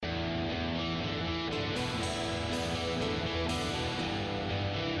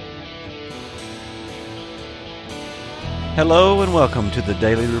Hello and welcome to the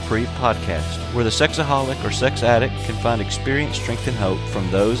Daily Reprieve Podcast, where the sexaholic or sex addict can find experience, strength, and hope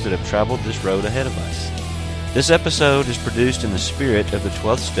from those that have traveled this road ahead of us. This episode is produced in the spirit of the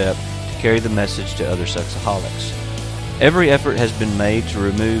 12th step to carry the message to other sexaholics. Every effort has been made to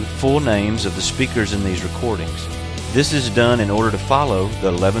remove full names of the speakers in these recordings. This is done in order to follow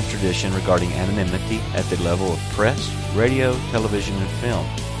the 11th tradition regarding anonymity at the level of press, radio, television, and film.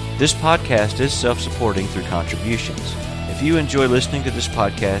 This podcast is self-supporting through contributions. If you enjoy listening to this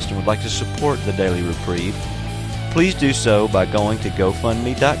podcast and would like to support the Daily Reprieve, please do so by going to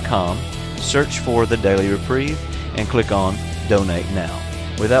GoFundMe.com, search for the Daily Reprieve, and click on Donate Now.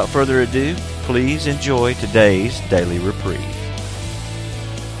 Without further ado, please enjoy today's Daily Reprieve.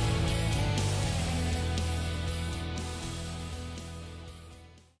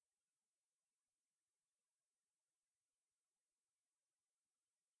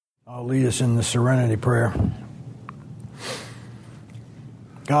 I'll lead us in the Serenity Prayer.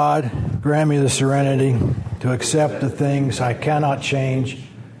 God, grant me the serenity to accept the things I cannot change,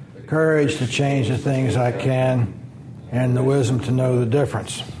 courage to change the things I can, and the wisdom to know the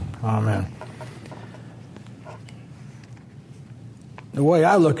difference. Amen. The way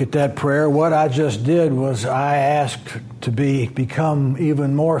I look at that prayer, what I just did was I asked to become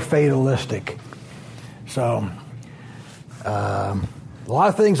even more fatalistic. So, a lot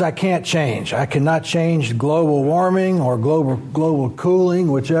of things I can't change. I cannot change global warming or global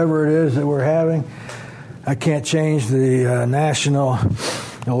cooling, whichever it is that we're having. I can't change the national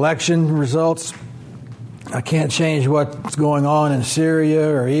election results. I can't change what's going on in Syria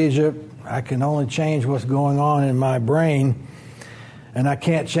or Egypt. I can only change what's going on in my brain, and I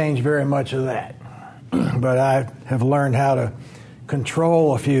can't change very much of that. But I have learned how to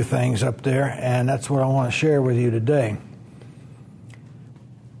control a few things up there, and that's what I want to share with you today.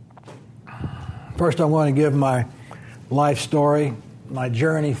 First, I want to give my life story, my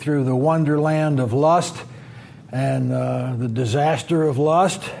journey through the wonderland of lust and the disaster of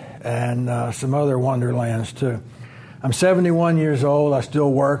lust and some other wonderlands too. I'm 71 years old. I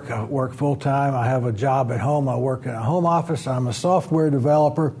still work. I work full-time. I have a job at home. I work in a home office. I'm a software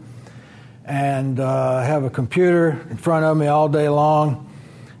developer, and I have a computer in front of me all day long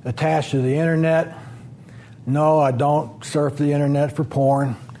attached to the internet. No, I don't surf the internet for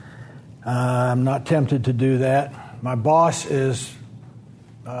porn. I'm not tempted to do that. My boss is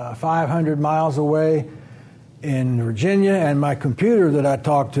 500 miles away in Virginia, and my computer that I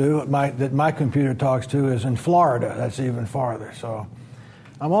talk to, that my computer talks to, is in Florida. That's even farther. So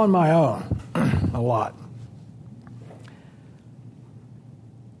I'm on my own a lot.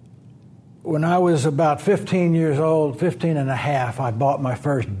 When I was about 15 years old, 15 and a half, I bought my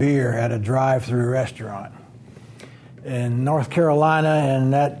first beer at a drive-through restaurant in North Carolina,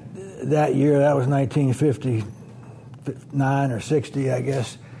 and that year, that was 1959 or 60, I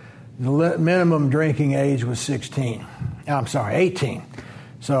guess. The minimum drinking age was 18.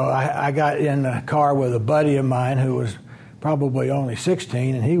 So I got in a car with a buddy of mine who was probably only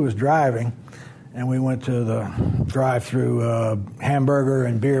 16, and he was driving. And we went to the drive-through hamburger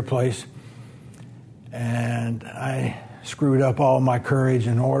and beer place. And I screwed up all my courage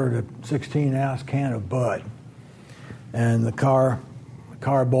and ordered a 16-ounce can of Bud. And the car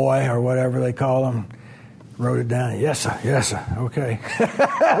boy, or whatever they call him, wrote it down. Yes, sir. Okay.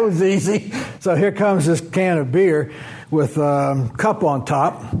 That was easy. So here comes this can of beer with a cup on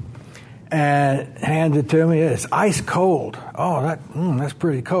top, and hands it to me. It's ice cold. Oh, that's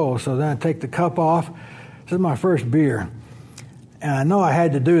pretty cold. So then I take the cup off. This is my first beer. And I know I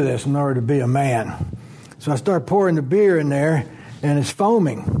had to do this in order to be a man. So I start pouring the beer in there, and it's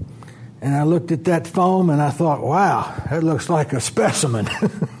foaming. And I looked at that foam, and I thought, wow, that looks like a specimen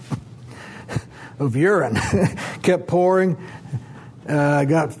of urine. Kept pouring. I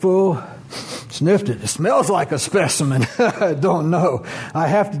got full, sniffed it. It smells like a specimen. I don't know. I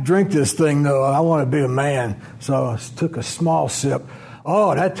have to drink this thing, though. I want to be a man. So I took a small sip.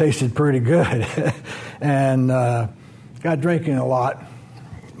 Oh, that tasted pretty good. And got drinking a lot.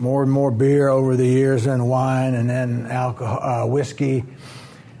 More and more beer over the years, and wine, and then alcohol, whiskey.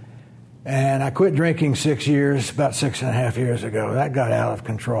 And I quit drinking about 6.5 years ago. That got out of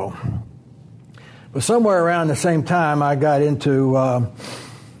control. But somewhere around the same time, I got into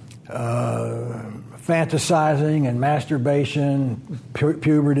fantasizing and masturbation,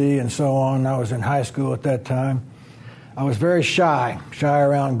 puberty, and so on. I was in high school at that time. I was very shy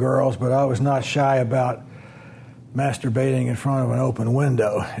around girls, but I was not shy about masturbating in front of an open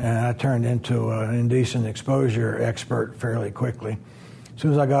window. And I turned into an indecent exposure expert fairly quickly. As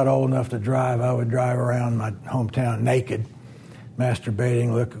soon as I got old enough to drive, I would drive around my hometown naked,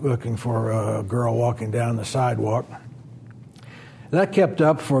 masturbating, looking for a girl walking down the sidewalk. That kept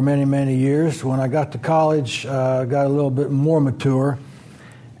up for many, many years. When I got to college, I got a little bit more mature,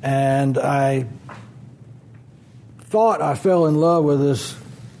 and I thought I fell in love with this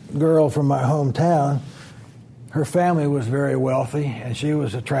girl from my hometown. Her family was very wealthy, and she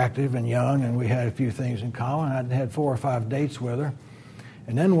was attractive and young, and we had a few things in common. I'd had 4 or 5 dates with her.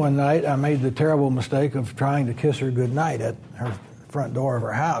 And then one night, I made the terrible mistake of trying to kiss her goodnight at her front door of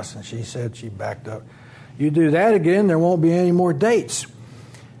her house, and she said, she backed up, "You do that again, there won't be any more dates."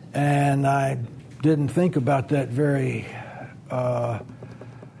 And I didn't think about that very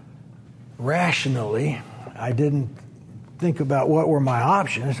rationally. I didn't think about what were my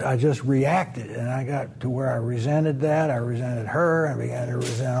options. I just reacted, and I got to where I resented that. I resented her. I began to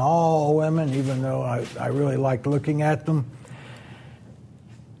resent all women, even though I really liked looking at them.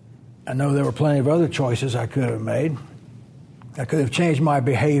 I know there were plenty of other choices I could have made. I could have changed my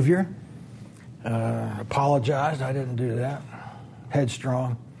behavior, apologized. I didn't do that.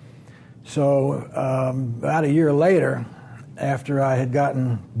 Headstrong. So about a year later, after I had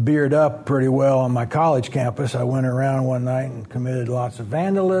gotten beard up pretty well on my college campus, I went around one night and committed lots of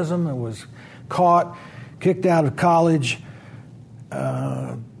vandalism and was caught, kicked out of college,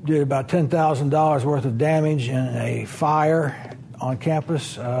 did about $10,000 worth of damage in a fire on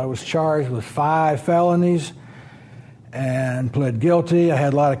campus. I was charged with 5 felonies and pled guilty. I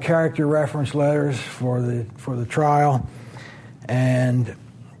had a lot of character reference letters for the trial, and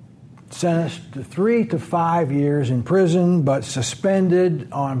sentenced to 3 to 5 years in prison, but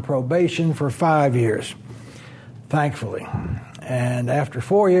suspended on probation for 5 years, thankfully. And after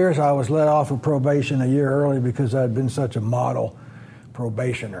 4 years, I was let off of probation a year early because I'd been such a model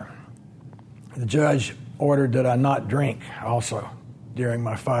probationer. The judge ordered that I not drink also during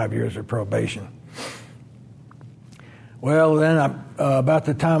my 5 years of probation. Well, then about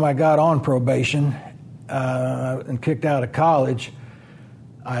the time I got on probation and kicked out of college,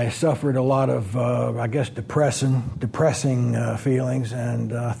 I suffered a lot of, depressing feelings,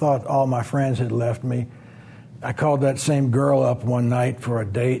 and I thought all my friends had left me. I called that same girl up one night for a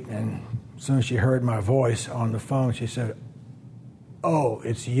date, and as soon as she heard my voice on the phone, she said, "Oh,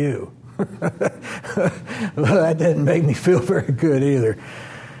 it's you." Well, that didn't make me feel very good either.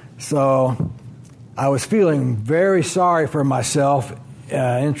 So I was feeling very sorry for myself,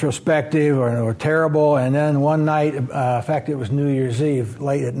 introspective or terrible. And then one night, in fact, it was New Year's Eve,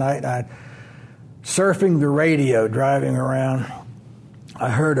 late at night, surfing the radio, driving around,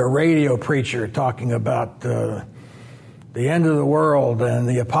 I heard a radio preacher talking about the end of the world and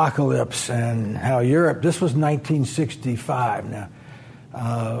the apocalypse and how Europe, this was 1965 now,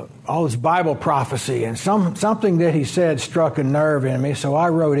 all this Bible prophecy, and something that he said struck a nerve in me, so I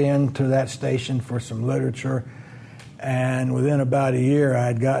wrote in to that station for some literature, and within about a year I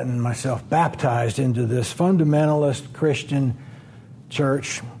had gotten myself baptized into this fundamentalist Christian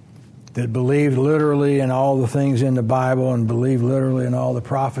church that believed literally in all the things in the Bible and believed literally in all the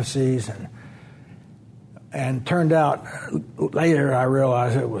prophecies, and turned out later I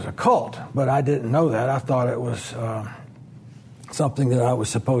realized it was a cult, but I didn't know that. I thought it was something that I was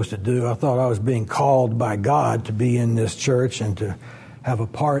supposed to do. I thought I was being called by God to be in this church and to have a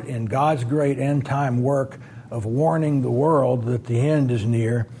part in God's great end-time work of warning the world that the end is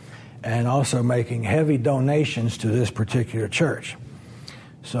near, and also making heavy donations to this particular church.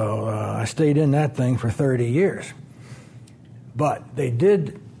 So I stayed in that thing for 30 years. But they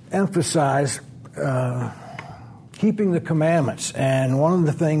did emphasize keeping the commandments, and one of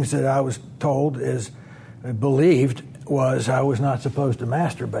the things that I was told believed was I was not supposed to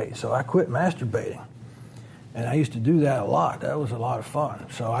masturbate, so I quit masturbating. And I used to do that a lot. That was a lot of fun.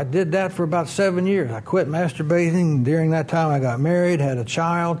 So I did that for about 7 years. I quit masturbating. During that time, I got married, had a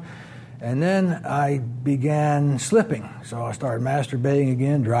child, and then I began slipping. So I started masturbating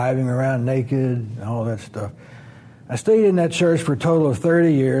again, driving around naked, and all that stuff. I stayed in that church for a total of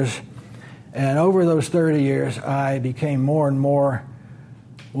 30 years, and over those 30 years, I became more and more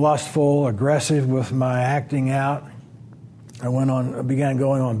lustful, aggressive with my acting out. I began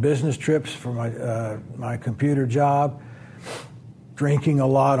going on business trips for my computer job, drinking a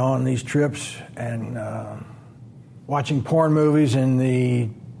lot on these trips, and watching porn movies in the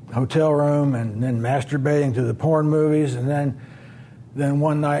hotel room, and then masturbating to the porn movies. And then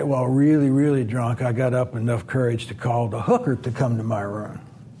one night, while really, really drunk, I got up enough courage to call the hooker to come to my room.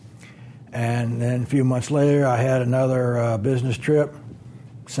 And then a few months later, I had another business trip.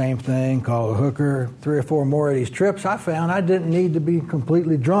 Same thing, call a hooker. 3 or 4 more of these trips, I found I didn't need to be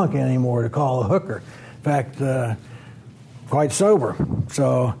completely drunk anymore to call a hooker. In fact, quite sober.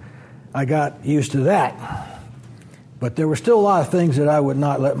 So I got used to that. But there were still a lot of things that I would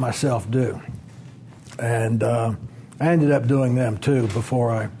not let myself do. And I ended up doing them too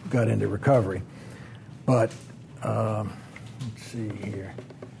before I got into recovery. But let's see here.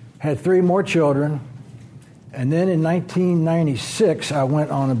 Had 3 more children. And then in 1996, I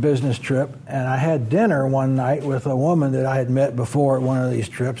went on a business trip, and I had dinner one night with a woman that I had met before at one of these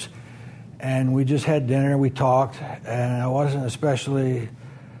trips. And we just had dinner, we talked, and I wasn't especially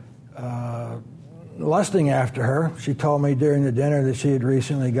lusting after her. She told me during the dinner that she had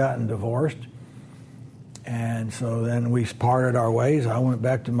recently gotten divorced. And so then we parted our ways. I went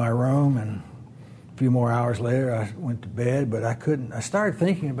back to my room, and a few more hours later I went to bed, but I started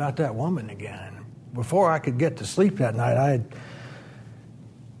thinking about that woman again. Before I could get to sleep that night, I had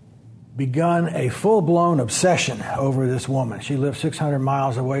begun a full-blown obsession over this woman. She lived 600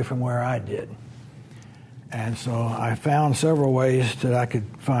 miles away from where I did. And so I found several ways that I could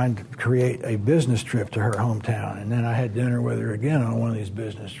create a business trip to her hometown. And then I had dinner with her again on one of these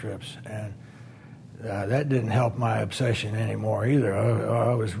business trips. And that didn't help my obsession anymore either.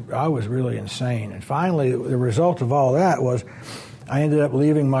 I was really insane. And finally, the result of all that was I ended up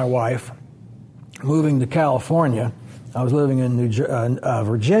leaving my wife, moving to California. I was living in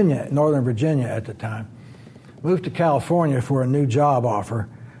Virginia, Northern Virginia at the time. Moved to California for a new job offer.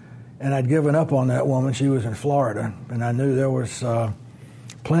 And I'd given up on that woman. She was in Florida, and I knew there was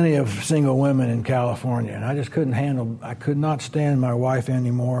plenty of single women in California. And I just I could not stand my wife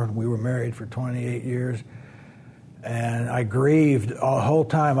anymore. We were married for 28 years. And I grieved the whole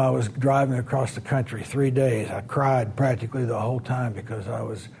time I was driving across the country, 3 days. I cried practically the whole time because I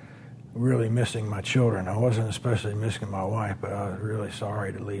was really missing my children. I wasn't especially missing my wife, but I was really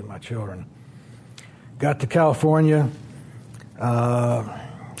sorry to leave my children. Got to California,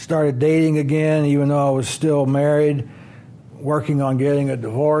 started dating again, even though I was still married, working on getting a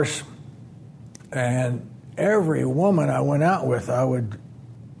divorce. And every woman I went out with, I would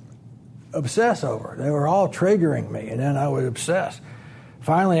obsess over. They were all triggering me, and then I would obsess.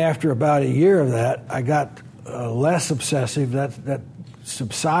 Finally, after about a year of that, I got less obsessive. That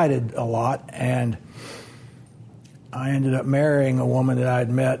subsided a lot, and I ended up marrying a woman that I'd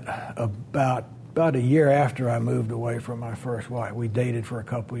met about a year after I moved away from my first wife. We dated for a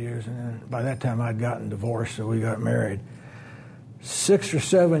couple of years, and then by that time I'd gotten divorced, so we got married. 6 or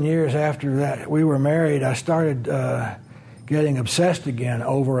 7 years after that we were married, I started getting obsessed again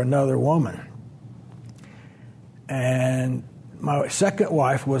over another woman. And my second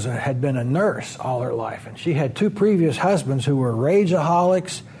wife had been a nurse all her life, and she had 2 previous husbands who were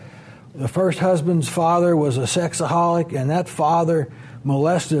rageaholics. The first husband's father was a sexaholic, and that father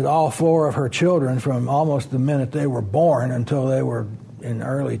molested all 4 of her children from almost the minute they were born until they were in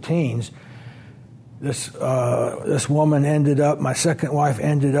early teens. This woman my second wife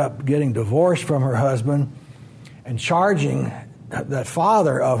ended up getting divorced from her husband and charging that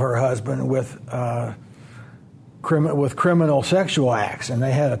father of her husband with criminal sexual acts. And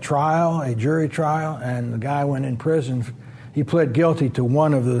they had a jury trial, and the guy went in prison. He pled guilty to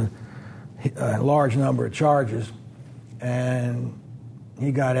one of the large number of charges, and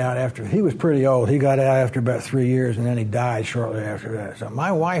he got out he was pretty old. He got out after about 3 years, and then he died shortly after that. So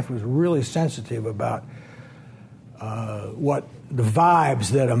my wife was really sensitive about what the vibes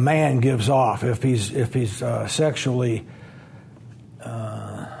that a man gives off if he's sexually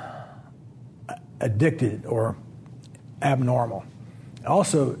addicted or abnormal.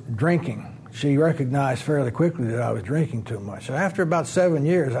 Also, drinking. She recognized fairly quickly that I was drinking too much. So after about 7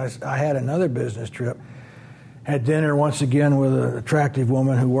 years, I had another business trip. Had dinner once again with an attractive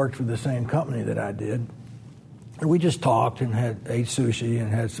woman who worked for the same company that I did. And we just talked and ate sushi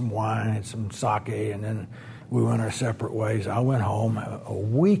and had some wine, had some sake, and then we went our separate ways. I went home. A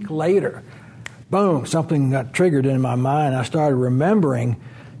week later, boom, something got triggered in my mind. I started remembering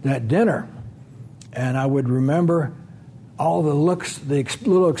that dinner. And I would remember all the looks, the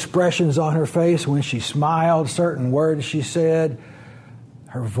little expressions on her face when she smiled, certain words she said,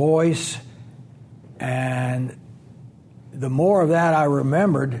 her voice. And the more of that I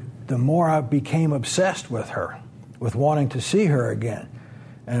remembered, the more I became obsessed with her, with wanting to see her again,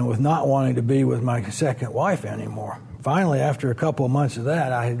 and with not wanting to be with my second wife anymore. Finally, after a couple of months of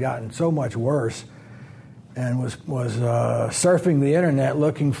that, I had gotten so much worse and was surfing the internet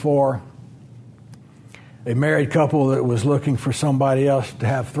looking for a married couple that was looking for somebody else to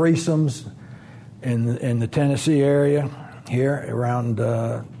have threesomes in the Tennessee area here around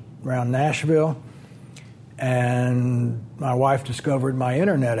Nashville. And my wife discovered my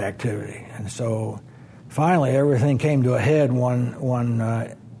internet activity. And so finally everything came to a head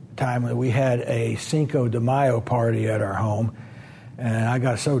one time that we had a Cinco de Mayo party at our home, and I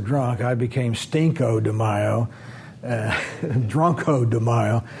got so drunk I became Stinko de Mayo, Drunko de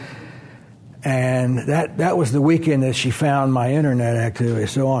Mayo, and that was the weekend that she found my internet activity.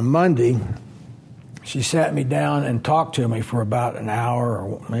 So on Monday, she sat me down and talked to me for about an hour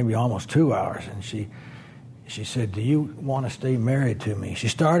or maybe almost 2 hours, and she said, "Do you want to stay married to me?" She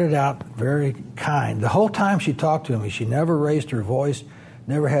started out very kind. The whole time she talked to me, she never raised her voice,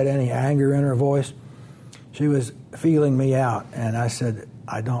 never had any anger in her voice. She was feeling me out, and I said,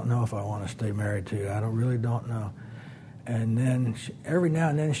 "I don't know if I want to stay married to you. I really don't know." And then every now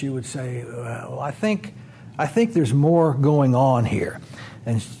and then she would say, "Well, I think there's more going on here."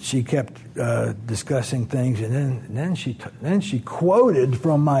 And she kept discussing things, and then she quoted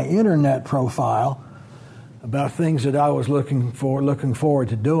from my internet profile about things that I was looking forward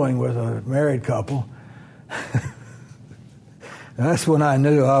to doing with a married couple. That's when I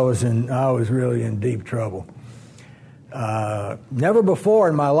knew I was really in deep trouble. Never before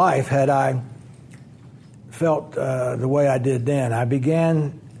in my life had I felt the way I did then. I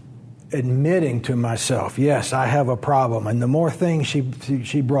began admitting to myself, yes, I have a problem. And the more things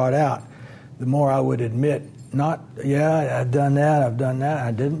she brought out, the more I would admit, not, yeah, I've done that,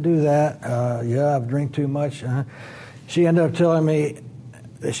 I didn't do that, yeah, I've drank too much. She ended up telling me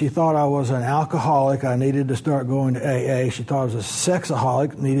that she thought I was an alcoholic, I needed to start going to AA. She thought I was a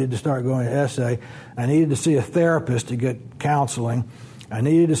sexaholic, needed to start going to SA. I needed to see a therapist to get counseling. I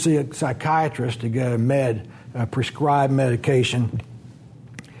needed to see a psychiatrist to get a prescribed medication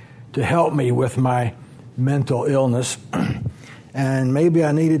to help me with my mental illness. And maybe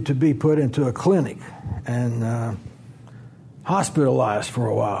I needed to be put into a clinic and hospitalized for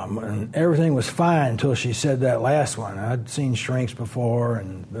a while. And everything was fine until she said that last one. I'd seen shrinks before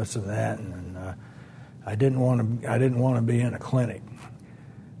and this and that, and I didn't want to be in a clinic.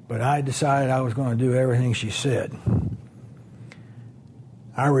 But I decided I was going to do everything she said.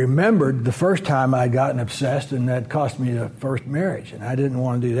 I remembered the first time I'd gotten obsessed, and that cost me the first marriage, and I didn't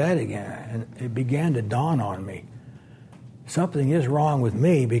want to do that again. And it began to dawn on me. Something is wrong with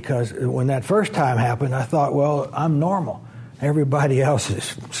me, because when that first time happened, I thought, well, I'm normal. Everybody else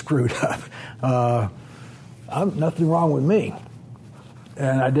is screwed up. Nothing wrong with me.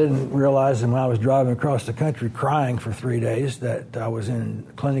 And I didn't realize that when I was driving across the country crying for 3 days that I was in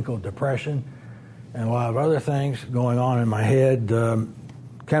clinical depression and a lot of other things going on in my head,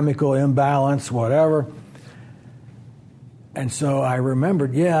 chemical imbalance, whatever. And so I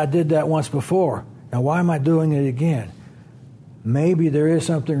remembered, yeah, I did that once before. Now, why am I doing it again? Maybe there is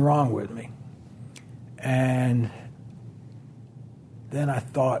something wrong with me. And then I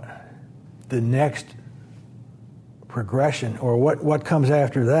thought the next progression, or what comes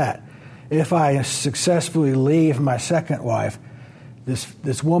after that. If I successfully leave my second wife,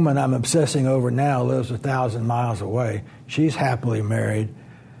 this woman I'm obsessing over now lives 1,000 miles away. She's happily married.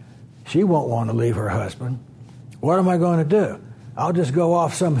 She won't want to leave her husband. What am I going to do? I'll just go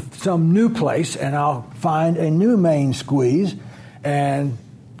off some new place and I'll find a new main squeeze and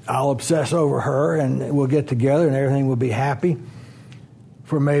I'll obsess over her and we'll get together and everything will be happy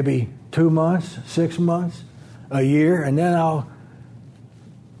for maybe 2 months, 6 months, a year, and then I'll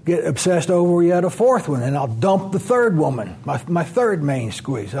get obsessed over yet a fourth one and I'll dump the third woman, my third main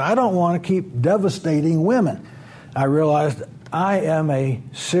squeeze. I don't want to keep devastating women. I realized I am a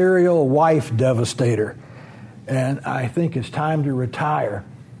serial wife devastator, and I think it's time to retire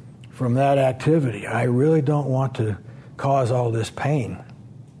from that activity. I really don't want to cause all this pain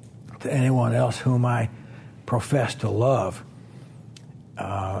to anyone else whom I profess to love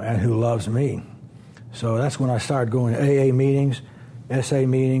and who loves me. So that's when I started going to AA meetings, SA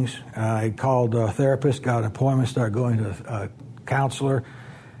meetings. I called a therapist, got an appointment, started going to a counselor,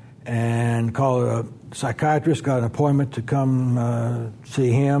 and called a psychiatrist, got an appointment to come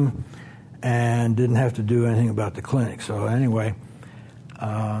see him, and didn't have to do anything about the clinic. So anyway,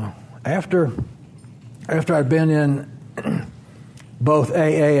 after I'd been in both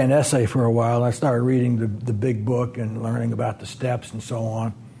AA and SA for a while, I started reading the big book and learning about the steps and so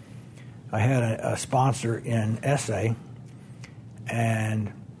on. I had a sponsor in SA,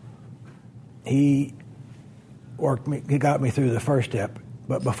 and he got me through the first step.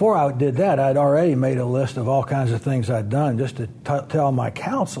 But before I did that, I'd already made a list of all kinds of things I'd done just to tell my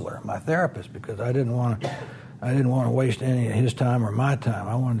counselor, my therapist, because I didn't want to waste any of his time or my time.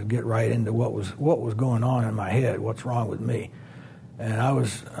 I wanted to get right into what was going on in my head, what's wrong with me. And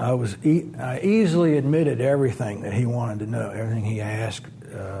I easily admitted everything that he wanted to know, everything he asked.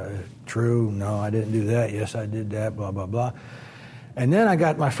 True, no, I didn't do that. Yes, I did that. Blah blah blah. And then I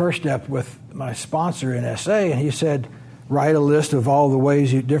got my first step with my sponsor in SA, and he said, write a list of all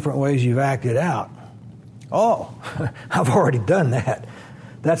the different ways you've acted out. Oh, I've already done that.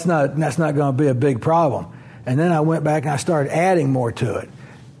 That's not going to be a big problem. And then I went back and I started adding more to it.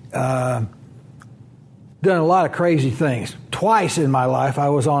 Done a lot of crazy things. Twice in my life I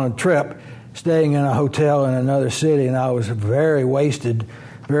was on a trip, staying in a hotel in another city, and I was very wasted,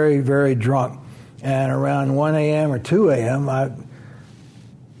 very, very drunk. And around 1 a.m. or 2 a.m., I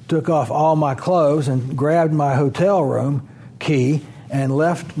took off all my clothes and grabbed my hotel room key and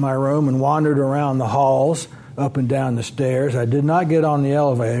left my room and wandered around the halls, up and down the stairs. I did not get on the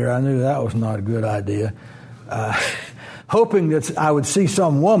elevator. I knew that was not a good idea. Hoping that I would see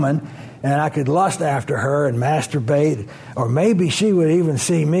some woman and I could lust after her and masturbate, or maybe she would even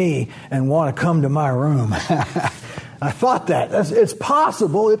see me and want to come to my room. I thought that. It's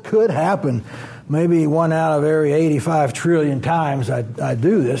possible. It could happen. Maybe 1 out of every 85 trillion times I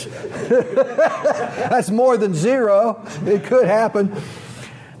do this. That's more than 0. It could happen.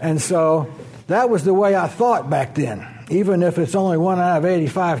 And so that was the way I thought back then. Even if it's only 1 out of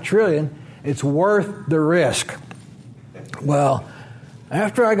 85 trillion, it's worth the risk. Well,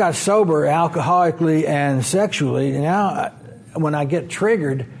 after I got sober alcoholically and sexually, now when I get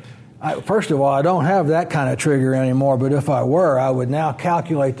triggered, first of all, I don't have that kind of trigger anymore, but if I were, I would now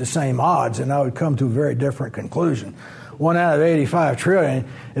calculate the same odds and I would come to a very different conclusion. 1 out of 85 trillion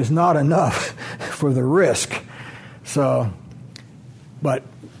is not enough for the risk. So, but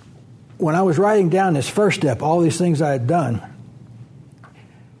when I was writing down this first step, all these things I had done,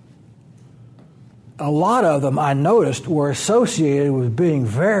 a lot of them I noticed were associated with being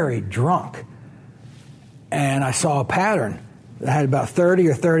very drunk. And I saw a pattern. I had about 30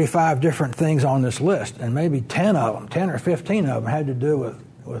 or 35 different things on this list, and maybe 10 or 15 of them had to do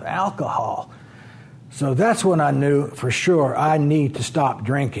with alcohol. So that's when I knew for sure I need to stop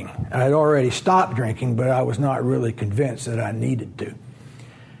drinking. I had already stopped drinking, but I was not really convinced that I needed to.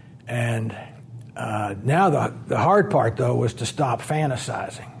 And now the hard part, though, was to stop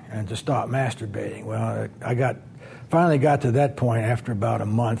fantasizing and to stop masturbating. Well, I finally got to that point after about a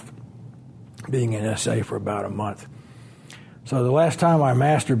month, being in SA for about a month. So the last time I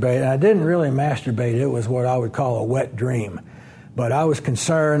masturbated, I didn't really masturbate. It was what I would call a wet dream. But I was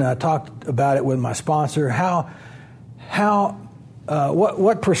concerned, and I talked about it with my sponsor,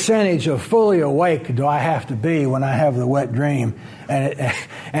 what percentage of fully awake do I have to be when I have the wet dream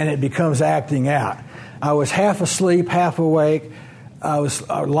and it becomes acting out? I was half asleep, half awake. I was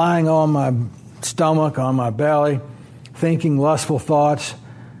lying on my stomach, on my belly, thinking lustful thoughts.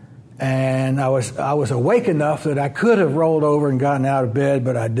 And I was awake enough that I could have rolled over and gotten out of bed,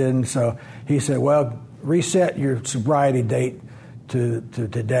 but I didn't. So he said, well, reset your sobriety date to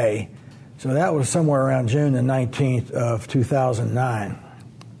today. So that was somewhere around June the 19th of 2009.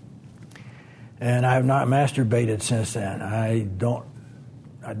 And I have not masturbated since then. I don't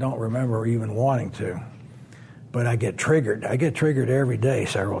remember even wanting to. But I get triggered. I get triggered every day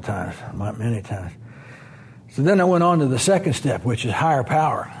several times, many times. So then I went on to the second step, which is higher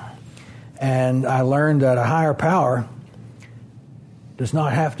power. And I learned that a higher power does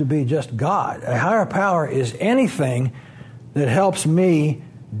not have to be just God. A higher power is anything that helps me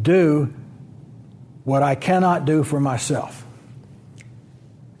do what I cannot do for myself.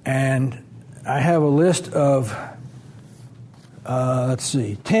 And I have a list of, at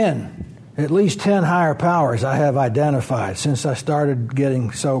least 10 higher powers I have identified since I started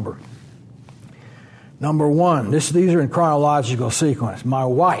getting sober. Number 1, these are in chronological sequence. My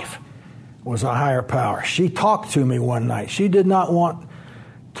wife was a higher power. She talked to me one night. She did not want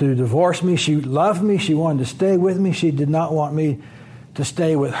to divorce me. She loved me. She wanted to stay with me. She did not want me to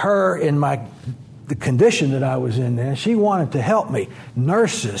stay with her in the condition that I was in then. She wanted to help me.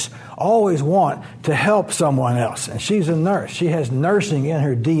 Nurses always want to help someone else. And she's a nurse. She has nursing in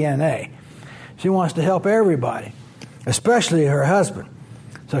her DNA. She wants to help everybody, especially her husband.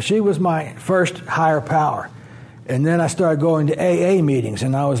 So she was my first higher power. And then I started going to AA meetings,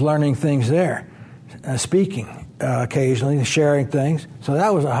 and I was learning things there, speaking occasionally, sharing things. So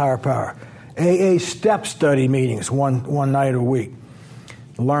that was a higher power. AA step study meetings one night a week.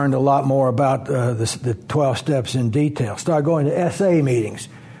 Learned a lot more about the 12 steps in detail. Started going to SA meetings,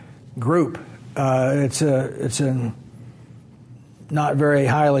 group. It's a not very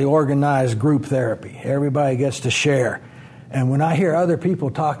highly organized group therapy. Everybody gets to share. And when I hear other people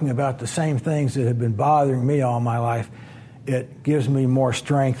talking about the same things that have been bothering me all my life, it gives me more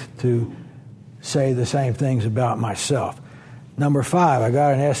strength to say the same things about myself. Number 5, I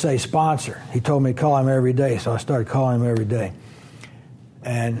got an SA sponsor. He told me to call him every day, so I started calling him every day.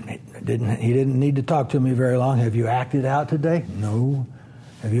 And he didn't need to talk to me very long. Have you acted out today? No.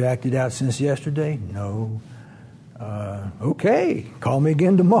 Have you acted out since yesterday? No. Okay, call me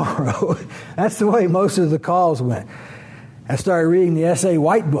again tomorrow. That's the way most of the calls went. I started reading the S.A.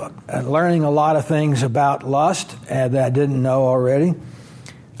 White book and learning a lot of things about lust that I didn't know already.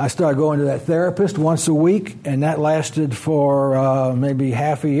 I started going to that therapist once a week, and that lasted for maybe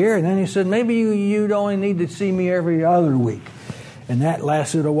half a year. And then he said, maybe you'd only need to see me every other week. And that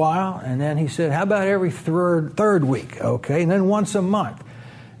lasted a while. And then he said, how about every third week? Okay, and then once a month.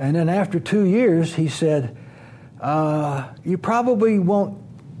 And then after 2 years, he said, you probably won't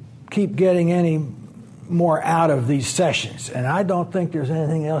keep getting any more out of these sessions, and I don't think there's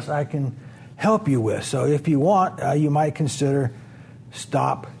anything else I can help you with. So if you want, you might consider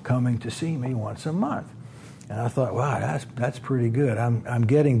stop coming to see me once a month. And I thought, wow, that's pretty good. I'm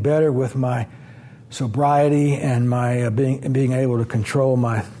getting better with my sobriety and my being able to control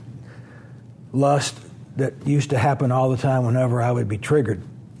my lust that used to happen all the time whenever I would be triggered.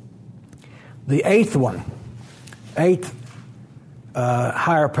 The eighth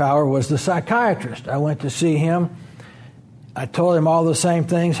higher power was the psychiatrist. I went to see him. I told him all the same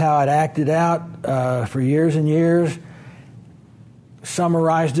things, how I'd acted out for years and years,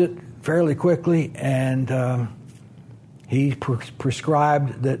 summarized it fairly quickly, and he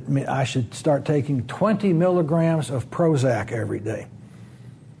prescribed that I should start taking 20 milligrams of Prozac every day.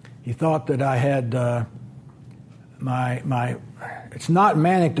 He thought that I had it's not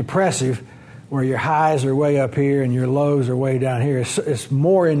manic depressive, where your highs are way up here and your lows are way down here. It's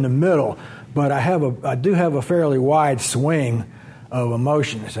more in the middle, but I do have a fairly wide swing of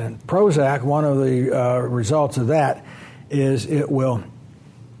emotions. And Prozac, one of the results of that is it will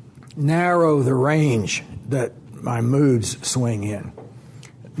narrow the range that my moods swing in.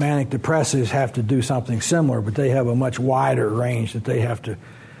 Manic depressives have to do something similar, but they have a much wider range that they have to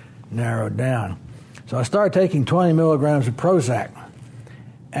narrow down. So I started taking 20 milligrams of Prozac,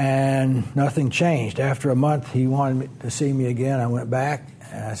 and nothing changed. After a month, he wanted to see me again. I went back,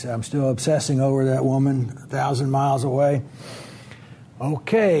 and I said, I'm still obsessing over that woman 1,000 miles away.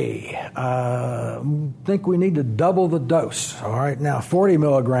 Okay, think we need to double the dose. All right, now 40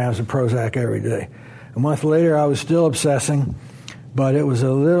 milligrams of Prozac every day. A month later, I was still obsessing, but it was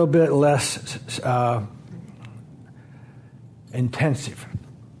a little bit less intensive.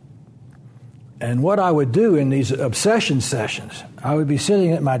 And what I would do in these obsession sessions, I would be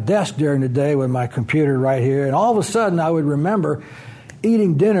sitting at my desk during the day with my computer right here, and all of a sudden I would remember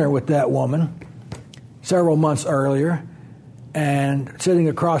eating dinner with that woman several months earlier and sitting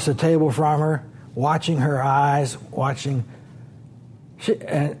across the table from her, watching her eyes, and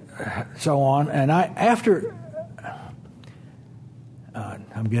so on. And I'm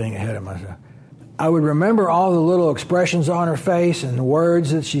getting ahead of myself. I would remember all the little expressions on her face and the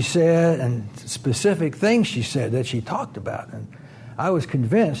words that she said and specific things she said that she talked about. And I was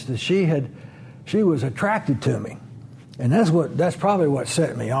convinced that she was attracted to me. And that's probably what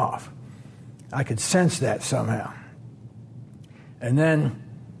set me off. I could sense that somehow. And then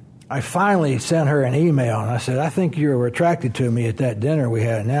I finally sent her an email, and I said, I think you were attracted to me at that dinner we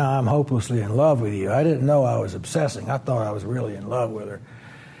had. Now I'm hopelessly in love with you. I didn't know I was obsessing. I thought I was really in love with her.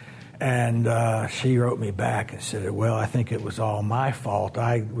 And she wrote me back and said, well, I think it was all my fault.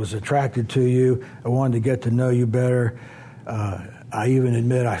 I was attracted to you. I wanted to get to know you better. I even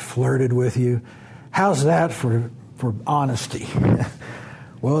admit I flirted with you. How's that for honesty?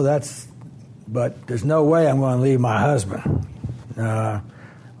 Well, but there's no way I'm going to leave my husband.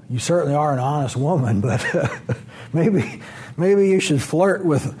 You certainly are an honest woman, but maybe you should flirt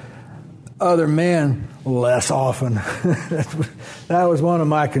with other men less often. That was one of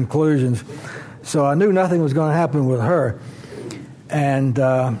my conclusions. So I knew nothing was going to happen with her. And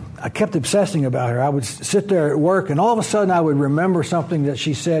I kept obsessing about her. I would sit there at work, and all of a sudden I would remember something that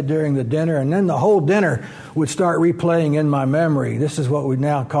she said during the dinner, and then the whole dinner would start replaying in my memory. This is what we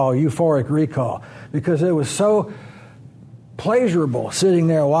now call euphoric recall, because it was so pleasurable sitting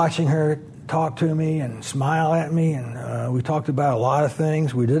there watching her talk to me and smile at me, and we talked about a lot of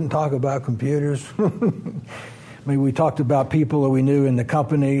things. We didn't talk about computers. Maybe we talked about people that we knew in the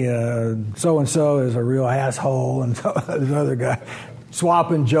company. So-and-so is a real asshole, and so this other guy,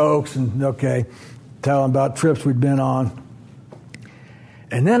 swapping jokes, and telling about trips we'd been on.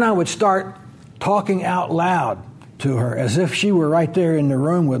 And then I would start talking out loud to her as if she were right there in the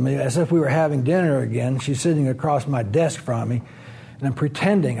room with me, as if we were having dinner again. She's sitting across my desk from me. And I'm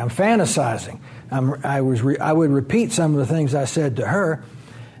pretending, I'm fantasizing. I would repeat some of the things I said to her,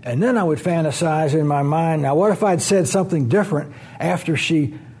 and then I would fantasize in my mind, now what if I'd said something different after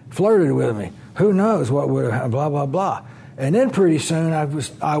she flirted with me? Who knows what would have, blah, blah, blah. And then pretty soon I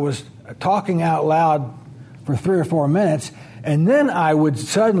was talking out loud for 3 or 4 minutes, and then I would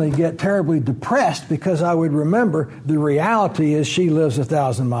suddenly get terribly depressed because I would remember the reality is she lives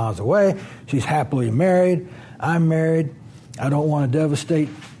 1,000 miles away. She's happily married. I'm married. I don't want to devastate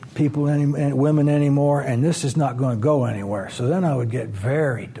people and women anymore, and this is not going to go anywhere. So then I would get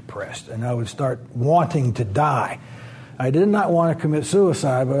very depressed, and I would start wanting to die. I did not want to commit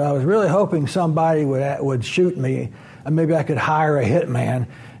suicide, but I was really hoping somebody would shoot me. Maybe I could hire a hitman,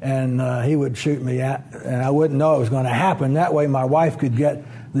 and he would shoot me, and I wouldn't know it was going to happen. That way my wife could get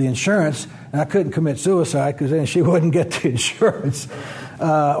the insurance, and I couldn't commit suicide because then she wouldn't get the insurance.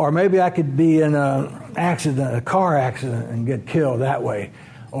 Or maybe I could be in a car accident, and get killed that way.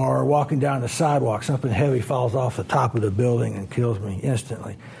 Or walking down the sidewalk, something heavy falls off the top of the building and kills me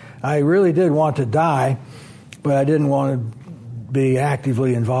instantly. I really did want to die, but I didn't want to be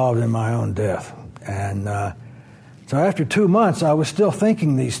actively involved in my own death. And so after 2 months, I was still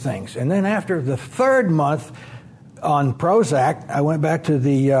thinking these things. And then after the 3rd month on Prozac, I went back to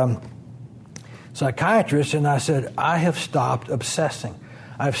the psychiatrist and I said, I have stopped obsessing.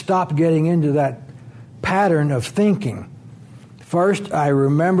 I've stopped getting into that pattern of thinking. First, I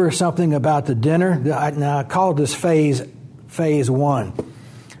remember something about the dinner. Now, I called this phase 1.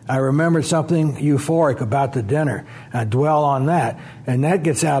 I remembered something euphoric about the dinner. I dwell on that, and that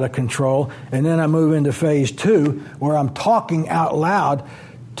gets out of control. And then I move into phase 2, where I'm talking out loud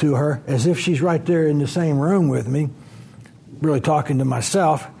to her as if she's right there in the same room with me, really talking to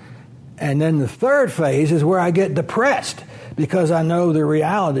myself. And then the 3rd phase is where I get depressed because I know the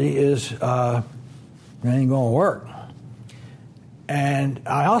reality is it ain't going to work. And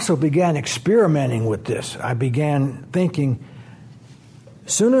I also began experimenting with this. I began thinking,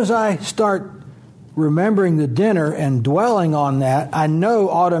 as soon as I start remembering the dinner and dwelling on that, I know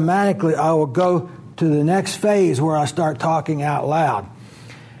automatically I will go to the next phase where I start talking out loud.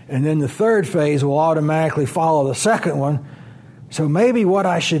 And then the 3rd phase will automatically follow the 2nd one. So maybe what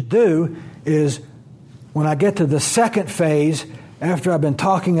I should do is when I get to the 2nd phase, after I've been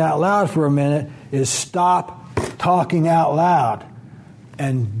talking out loud for a minute, is stop talking out loud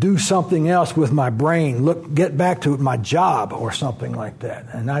and do something else with my brain, get back to my job or something like that.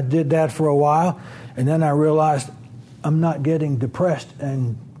 And I did that for a while, and then I realized I'm not getting depressed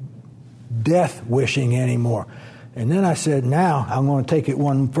and death-wishing anymore. And then I said, now I'm going to take it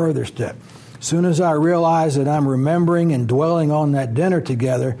one further step. As soon as I realize that I'm remembering and dwelling on that dinner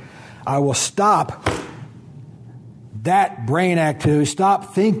together, I will stop that brain activity,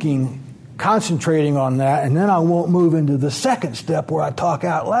 stop thinking, concentrating on that, and then I won't move into the 2nd step where I talk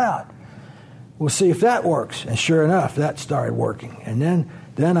out loud. We'll see if that works. And sure enough, that started working. And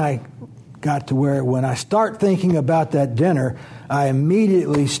then I got to where when I start thinking about that dinner, I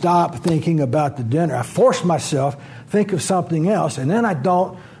immediately stop thinking about the dinner. I force myself, think of something else, and then I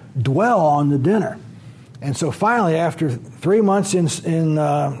don't dwell on the dinner. And so finally, after 3 months in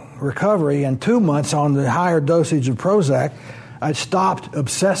recovery and 2 months on the higher dosage of Prozac, I stopped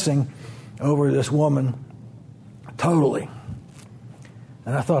obsessing over this woman totally.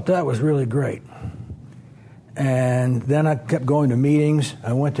 And I thought that was really great. And then I kept going to meetings.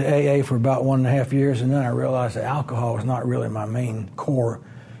 I went to AA for about 1.5 years, and then I realized that alcohol was not really my main core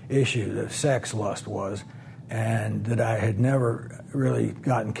issue, that sex lust was, and that I had never really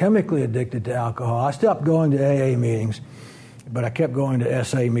gotten chemically addicted to alcohol. I stopped going to AA meetings, but I kept going to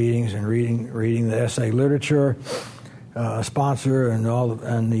SA meetings and reading the SA literature, sponsor and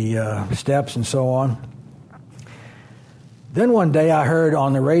the steps and so on. Then one day I heard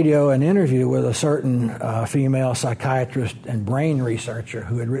on the radio an interview with a certain female psychiatrist and brain researcher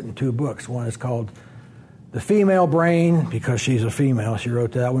who had written 2 books. One is called The Female Brain, because she's a female. She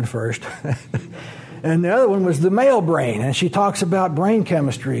wrote that one first. And the other one was The Male Brain, and she talks about brain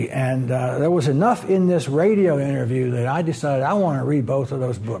chemistry. And there was enough in this radio interview that I decided I want to read both of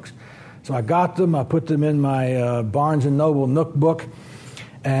those books. So I got them, I put them in my Barnes & Noble Nook book,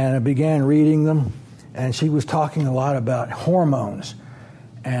 and I began reading them. And she was talking a lot about hormones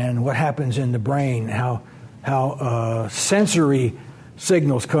and what happens in the brain, how sensory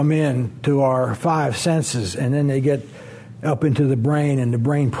signals come in to our 5 senses, and then they get up into the brain, and the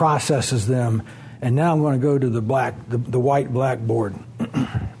brain processes them. And now I'm going to go to the white blackboard.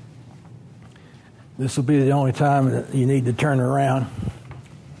 This will be the only time that you need to turn around.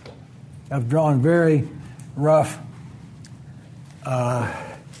 I've drawn very rough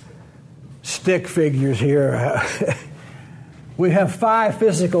stick figures here. We have 5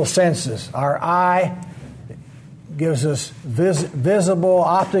 physical senses. Our eye gives us visible,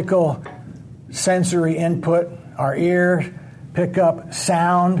 optical, sensory input. Our ears pick up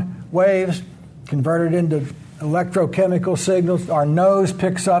sound waves, converted into electrochemical signals. Our nose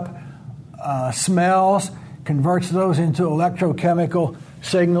picks up smells, converts those into electrochemical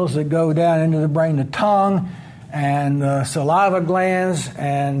signals that go down into the brain, the tongue, and the saliva glands,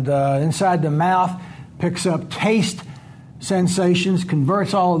 and inside the mouth, picks up taste sensations,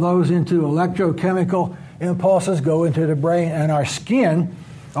 converts all of those into electrochemical impulses, go into the brain, and our skin,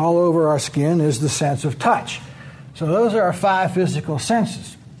 all over our skin, is the sense of touch. So those are our 5 physical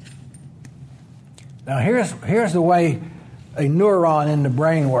senses. Now here's the way a neuron in the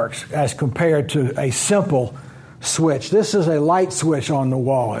brain works as compared to a simple switch. This is a light switch on the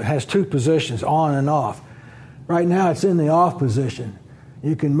wall. It has 2 positions, on and off. Right now it's in the off position.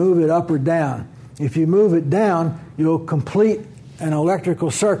 You can move it up or down. If you move it down, you'll complete an electrical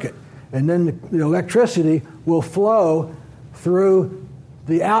circuit, and then the electricity will flow through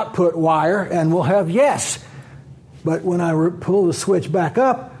the output wire, and we'll have yes. But when I pull the switch back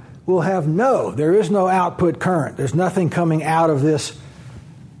up, we'll have no. There is no output current. There's nothing coming out of this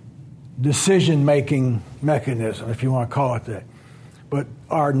decision-making mechanism, if you want to call it that. But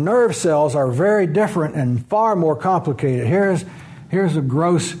our nerve cells are very different and far more complicated. Here's a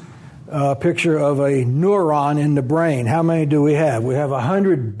gross picture of a neuron in the brain. How many do we have? We have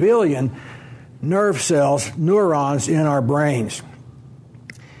 100 billion nerve cells, neurons in our brains.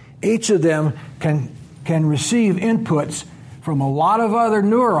 Each of them can receive inputs from a lot of other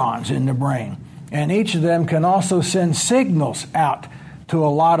neurons in the brain. And each of them can also send signals out to a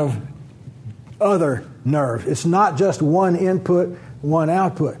lot of other nerves. It's not just one input, one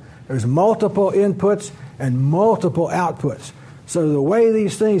output. There's multiple inputs and multiple outputs. So the way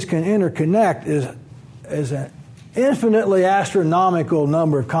these things can interconnect is an infinitely astronomical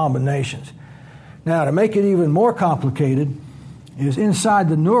number of combinations. Now, to make it even more complicated, is inside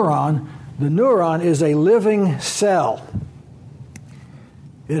the neuron is a living cell.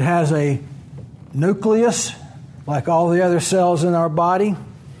 It has a nucleus, like all the other cells in our body,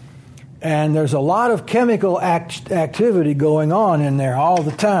 and there's a lot of chemical activity going on in there all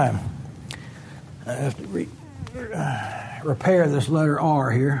the time. I have to repair this letter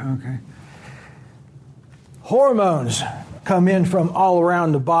R here. Okay. Hormones come in from all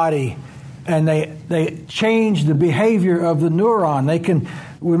around the body, and they change the behavior of the neuron. They can,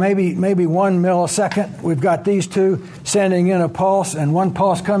 maybe 1 millisecond, we've got these 2 sending in a pulse, and 1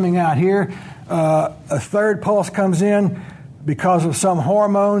 pulse coming out here. A third pulse comes in because of some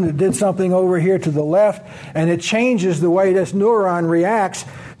hormone that did something over here to the left, and it changes the way this neuron reacts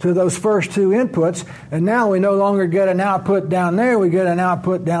to those first 2 inputs, and now we no longer get an output down there, we get an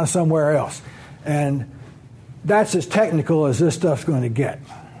output down somewhere else. And that's as technical as this stuff's going to get.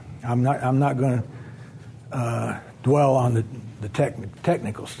 I'm not going to dwell on the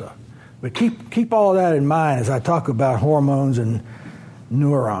technical stuff. But keep all that in mind as I talk about hormones and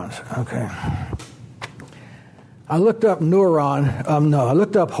neurons. Okay. I looked up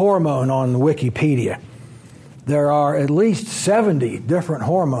hormone on Wikipedia. There are at least 70 different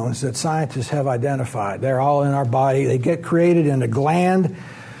hormones that scientists have identified. They're all in our body. They get created in a gland.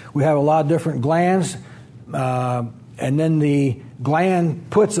 We have a lot of different glands. And then the gland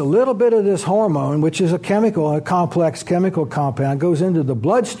puts a little bit of this hormone, which is a complex chemical compound, goes into the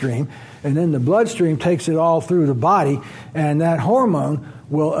bloodstream, and then the bloodstream takes it all through the body, and that hormone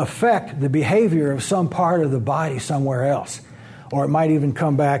will affect the behavior of some part of the body somewhere else. Or it might even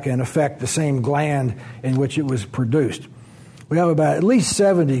come back and affect the same gland in which it was produced. We have about at least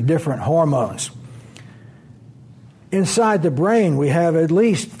 70 different hormones. Inside the brain, we have at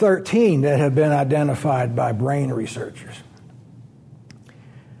least 13 that have been identified by brain researchers.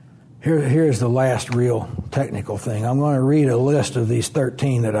 Here's the last real technical thing. I'm going to read a list of these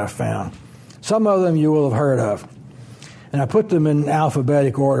 13 that I found. Some of them you will have heard of. And I put them in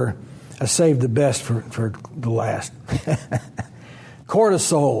alphabetic order. I saved the best for the last.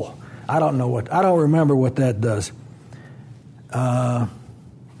 Cortisol. I don't remember what that does.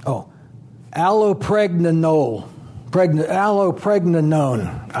 Allopregnanolone.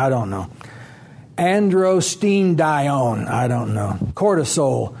 Allopregnanolone. I don't know. Androstenedione. I don't know.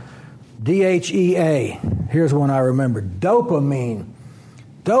 Cortisol. DHEA. Here's one I remember. Dopamine.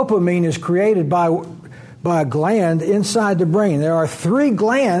 Dopamine is created by a gland inside the brain. There are 3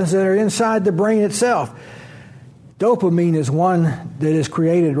 glands that are inside the brain itself. Dopamine is one that is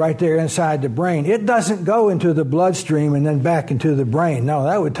created right there inside the brain. It doesn't go into the bloodstream and then back into the brain. No,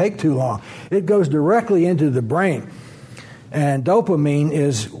 that would take too long. It goes directly into the brain. And dopamine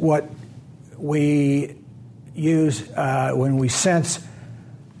is what we use when we sense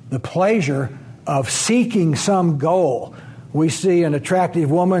the pleasure of seeking some goal. We see an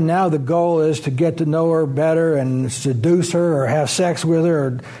attractive woman. Now the goal is to get to know her better and seduce her or have sex with her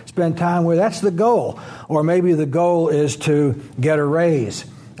or spend time with her. That's the goal. Or maybe the goal is to get a raise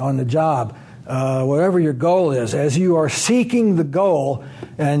on the job. whatever your goal is, as you are seeking the goal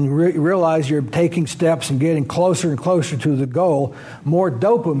and realize you're taking steps and getting closer and closer to the goal, more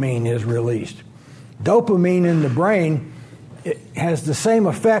dopamine is released. Dopamine in the brain, it has the same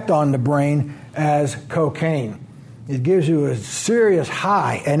effect on the brain as cocaine. It gives you a serious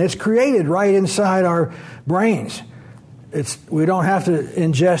high, and it's created right inside our brains. We don't have to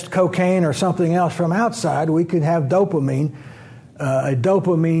ingest cocaine or something else from outside. We can have dopamine, a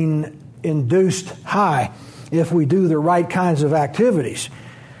dopamine-induced high, if we do the right kinds of activities.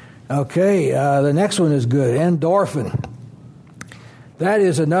 Okay, the next one is good, endorphin. That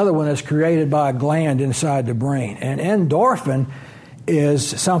is another one that's created by a gland inside the brain. And endorphin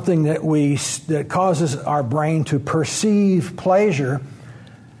is something that causes our brain to perceive pleasure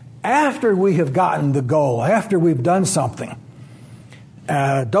after we have gotten the goal, after we've done something.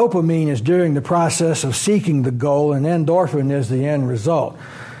 Dopamine is during the process of seeking the goal, and endorphin is the end result.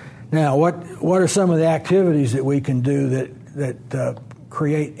 Now, what are some of the activities that we can do that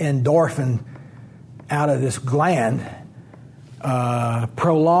create endorphin out of this gland?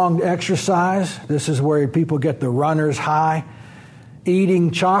 Prolonged exercise. This is where people get the runner's high. Eating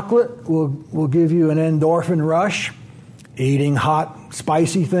chocolate will give you an endorphin rush. Eating hot,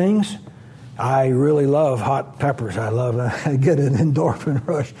 spicy things. I really love hot peppers. I get an endorphin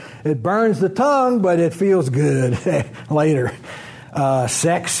rush. It burns the tongue, but it feels good later.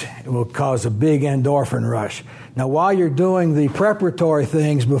 Sex will cause a big endorphin rush. Now, while you're doing the preparatory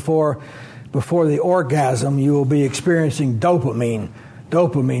things before the orgasm, you will be experiencing dopamine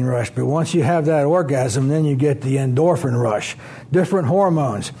rush. But once you have that orgasm, then you get the endorphin rush. Different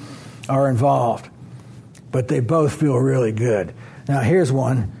hormones are involved, but they both feel really good. Now, here's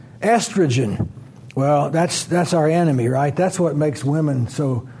one. Estrogen. Well, that's our enemy, right? That's what makes women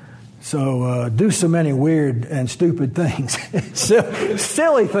so do so many weird and stupid things.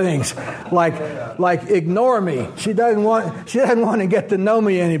 Silly things like ignore me. She doesn't want to get to know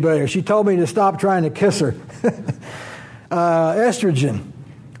me any better. She told me to stop trying to kiss her. Estrogen.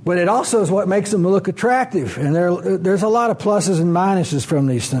 But it also is what makes them look attractive. And there's a lot of pluses and minuses from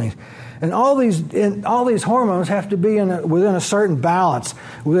these things. And all these hormones have to be within a certain balance,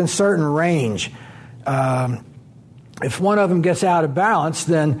 within a certain range. If one of them gets out of balance,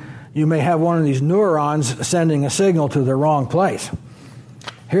 then you may have one of these neurons sending a signal to the wrong place.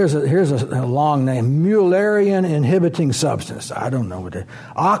 Here's a long name: Mullerian inhibiting substance. I don't know what it is.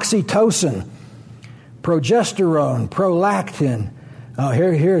 Oxytocin, progesterone, prolactin.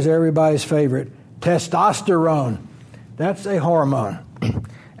 Here's everybody's favorite: testosterone. That's a hormone,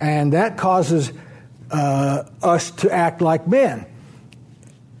 and that causes us to act like men.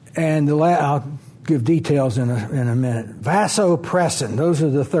 And I'll give details in a minute. Vasopressin, those are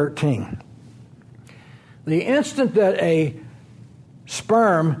the 13. The instant that a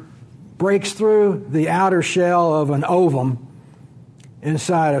sperm breaks through the outer shell of an ovum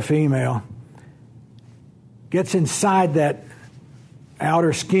inside a female, gets inside that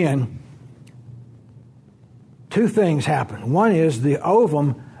outer skin, two things happen. One is the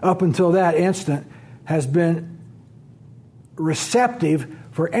ovum, up until that instant, has been receptive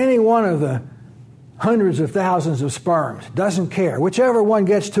for any one of the hundreds of thousands of sperms. Doesn't care. Whichever one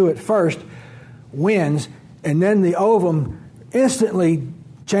gets to it first wins, and then the ovum instantly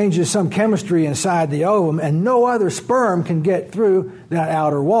changes some chemistry inside the ovum, and no other sperm can get through that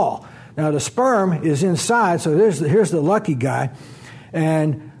outer wall. Now, the sperm is inside, so here's the lucky guy.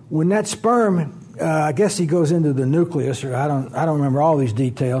 And when that sperm, I guess he goes into the nucleus, or I don't remember all these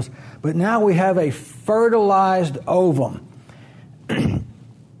details, but now we have a fertilized ovum.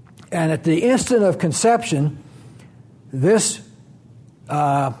 And at the instant of conception, this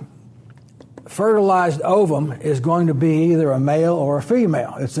fertilized ovum is going to be either a male or a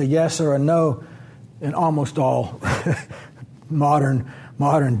female. It's a yes or a no in almost all modern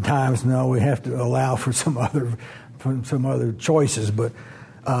times. No, we have to allow for some other choices, but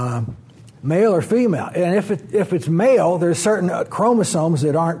male or female. And if it's male, there's certain chromosomes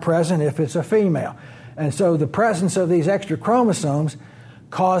that aren't present if it's a female. And so the presence of these extra chromosomes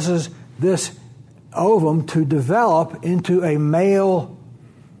causes this ovum to develop into a male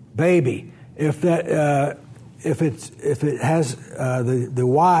baby. If it has the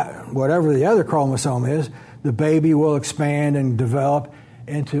Y, whatever the other chromosome is, the baby will expand and develop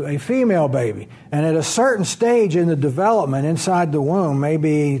into a female baby. And at a certain stage in the development inside the womb,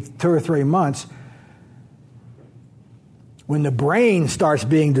 maybe 2 or 3 months, when the brain starts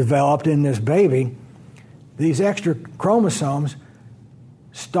being developed in this baby, these extra chromosomes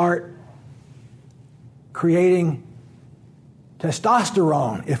start creating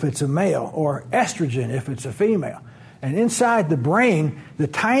testosterone if it's a male, or estrogen if it's a female. And inside the brain, the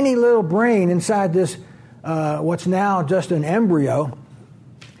tiny little brain inside this, what's now just an embryo,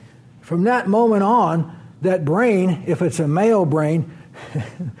 from that moment on, that brain, if it's a male brain,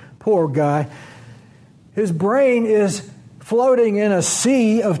 poor guy, his brain is floating in a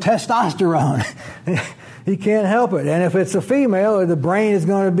sea of testosterone. He can't help it. And if it's a female, the brain is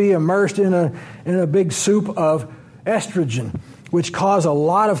going to be immersed in a big soup of estrogen, which cause a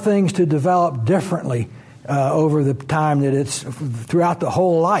lot of things to develop differently over the time that it's throughout the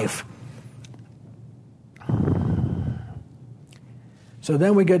whole life. So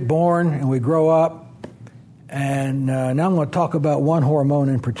then we get born and we grow up, and now I'm going to talk about one hormone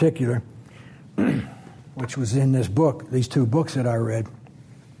in particular, which was in this book, these two books that I read.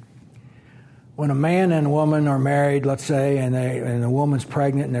 When a man and a woman are married, let's say, and the woman's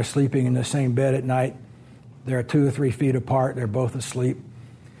pregnant and they're sleeping in the same bed at night, they're 2 or 3 feet apart, they're both asleep.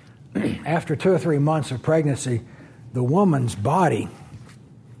 After 2 or 3 months of pregnancy, the woman's body,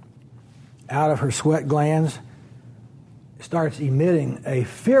 out of her sweat glands, starts emitting a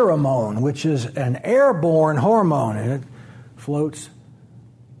pheromone, which is an airborne hormone, and it floats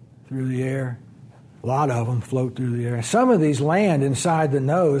through the air. A lot of them float through the air. Some of these land inside the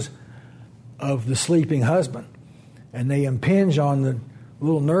nose of the sleeping husband, and they impinge on the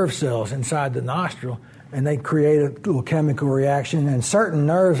little nerve cells inside the nostril, and they create a little chemical reaction, and certain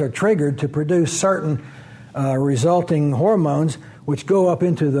nerves are triggered to produce certain resulting hormones, which go up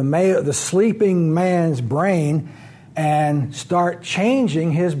into the sleeping man's brain and start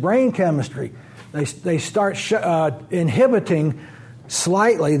changing his brain chemistry. They start inhibiting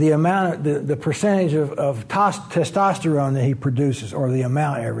slightly the amount of the percentage of testosterone that he produces, or the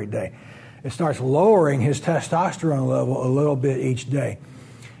amount every day. It starts lowering his testosterone level a little bit each day.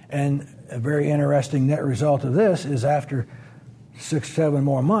 And a very interesting net result of this is after 6, 7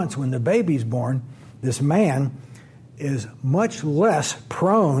 more months, when the baby's born, this man is much less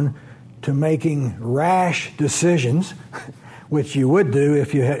prone to making rash decisions, which you would do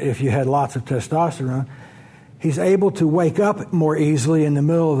if you had lots of testosterone. He's able to wake up more easily in the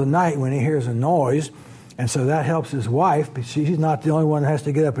middle of the night when he hears a noise, and so that helps his wife. But she's not the only one that has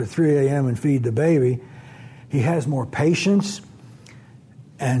to get up at 3 a.m. and feed the baby. He has more patience,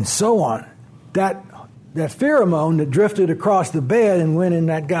 and so on. That pheromone that drifted across the bed and went in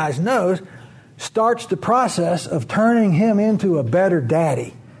that guy's nose starts the process of turning him into a better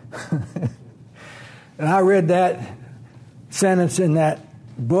daddy. And I read that sentence in that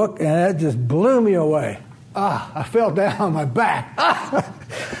book, and it just blew me away. I fell down on my back.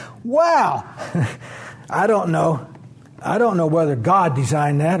 Wow. I don't know whether God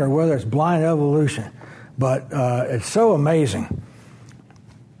designed that or whether it's blind evolution, but it's so amazing.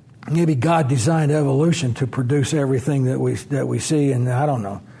 Maybe God designed evolution to produce everything that we see, and I don't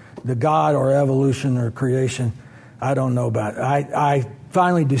know. The God or evolution or creation, I don't know about it. I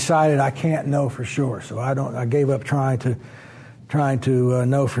finally decided I can't know for sure, so I gave up trying to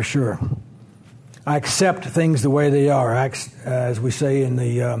know for sure. I accept things the way they are. As we say in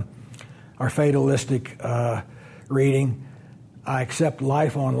our fatalistic reading, I accept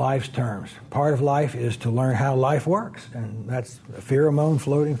life on life's terms. Part of life is to learn how life works, and that's a pheromone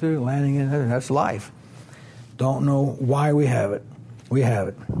floating through, landing in it, and that's life. Don't know why we have it. We have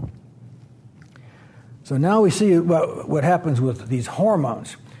it. So now we see what happens with these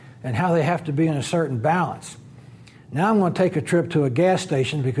hormones and how they have to be in a certain balance. Now I'm going to take a trip to a gas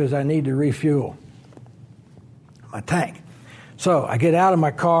station because I need to refuel my tank. So I get out of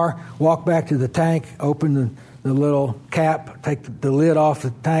my car, walk back to the tank, open the little cap, take the lid off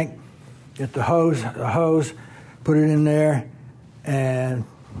the tank, get the hose, put it in there, and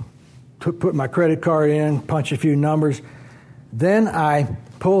put my credit card in, punch a few numbers. Then I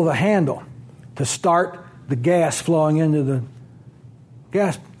pull the handle to start the gas flowing into the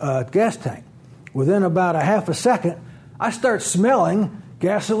gas tank. Within about a half a second, I start smelling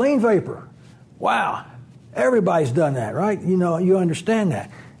gasoline vapor. Wow. Everybody's done that, right? You understand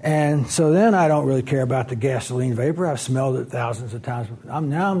that. And so then I don't really care about the gasoline vapor. I've smelled it thousands of times.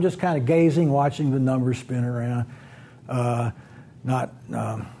 I'm just kind of gazing, watching the numbers spin around, not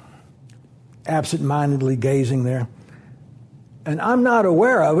absent-mindedly gazing there. And I'm not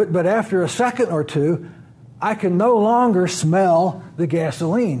aware of it, but after a second or two, I can no longer smell the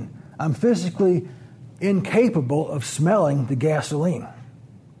gasoline. I'm physically incapable of smelling the gasoline,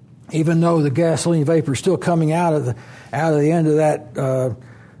 even though the gasoline vapor is still coming out of the end of that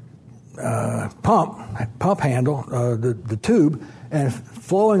pump handle, the tube, and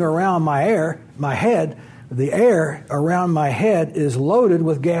flowing around my head. The air around my head is loaded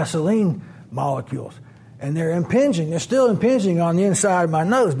with gasoline molecules, and they're still impinging on the inside of my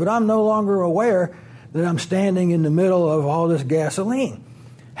nose, but I'm no longer aware that I'm standing in the middle of all this gasoline.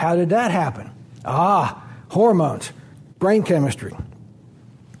 How did that happen? Hormones, brain chemistry.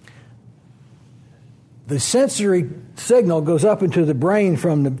 The sensory signal goes up into the brain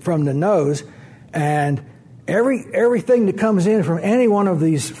from the nose, and everything that comes in from any one of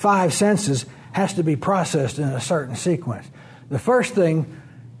these 5 senses has to be processed in a certain sequence. The first thing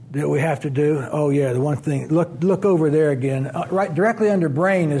that we have to do, the one thing, look over there again. Right directly under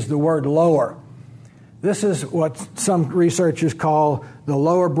brain is the word lower. This is what some researchers call the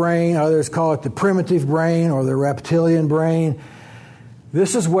lower brain, others call it the primitive brain or the reptilian brain.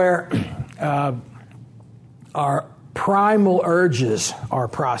 This is where our primal urges are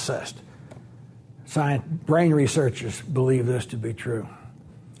processed. Brain researchers believe this to be true.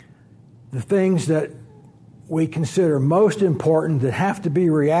 The things that we consider most important that have to be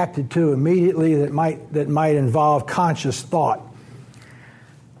reacted to immediately that might involve conscious thought.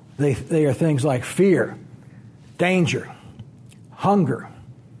 They are things like fear, danger, hunger,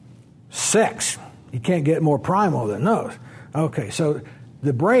 sex. You can't get more primal than those. Okay, so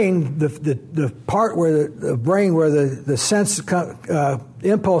the brain, the part where the brain where the sense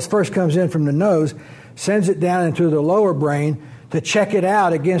impulse first comes in from the nose, sends it down into the lower brain to check it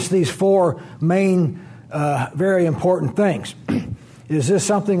out against these 4 main, very important things. Is this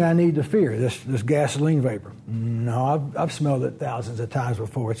something I need to fear? This gasoline vapor? No, I've smelled it thousands of times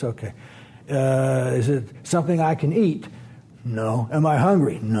before. It's okay. Is it something I can eat? No. Am I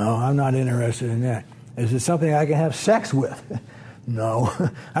hungry? No, I'm not interested in that. Is it something I can have sex with? No,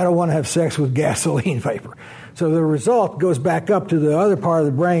 I don't want to have sex with gasoline vapor. So the result goes back up to the other part of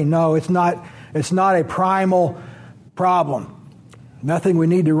the brain. No, it's not a primal problem. Nothing we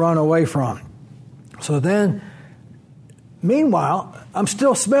need to run away from. So then, meanwhile, I'm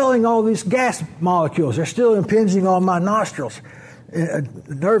still smelling all these gas molecules. They're still impinging on my nostrils,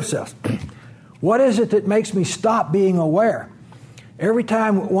 nerve cells. What is it that makes me stop being aware? Every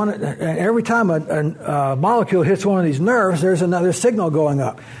time a molecule hits one of these nerves, there's another signal going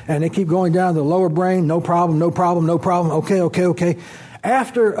up. And they keep going down to the lower brain, no problem, no problem, no problem, okay.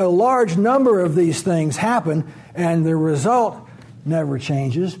 After a large number of these things happen, and the result never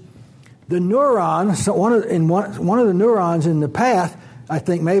changes, the neuron, so one of the neurons in the path, I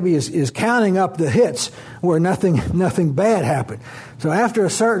think maybe is counting up the hits where nothing bad happened. So after a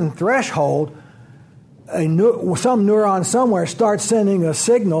certain threshold, some neuron somewhere starts sending a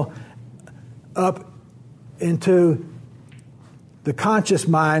signal up into the conscious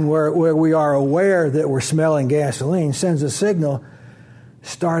mind where we are aware that we're smelling gasoline, sends a signal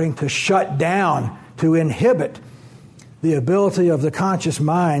starting to shut down, to inhibit the ability of the conscious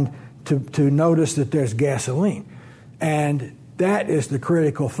mind to notice that there's gasoline. And that is the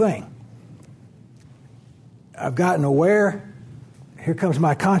critical thing. I've gotten aware. Here comes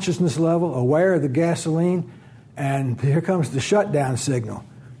my consciousness level, aware of the gasoline, and here comes the shutdown signal.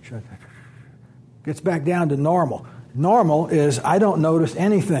 Gets back down to normal. Normal is I don't notice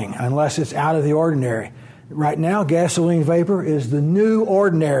anything unless it's out of the ordinary. Right now, gasoline vapor is the new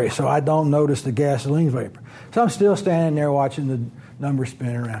ordinary, so I don't notice the gasoline vapor. So I'm still standing there watching the numbers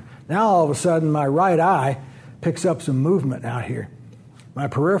spin around. Now, all of a sudden, my right eye picks up some movement out here. My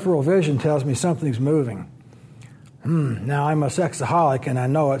peripheral vision tells me something's moving. Now I'm a sexaholic and I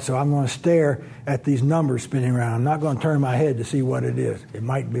know it, so I'm going to stare at these numbers spinning around. I'm not going to turn my head to see what it is. It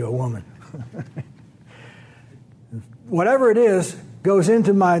might be a woman. Whatever it is goes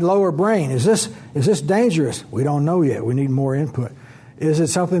into my lower brain. Is this dangerous? We don't know yet. We need more input. Is it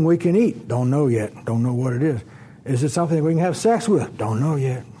something we can eat? Don't know yet. Don't know what it is. Is it something we can have sex with? Don't know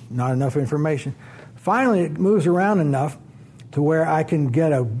yet. Not enough information. Finally, it moves around enough to where I can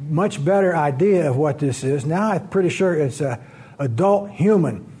get a much better idea of what this is. Now I'm pretty sure it's an adult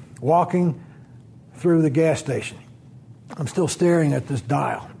human walking through the gas station. I'm still staring at this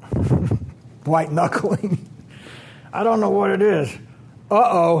dial, white knuckling. I don't know what it is.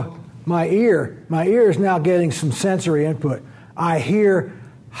 My ear is now getting some sensory input. I hear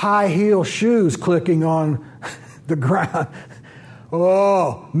high heel shoes clicking on the ground.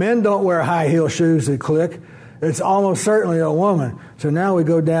 Oh, men don't wear high heel shoes that click. It's almost certainly a woman. So now we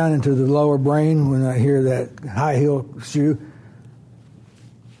go down into the lower brain when I hear that high heel shoe.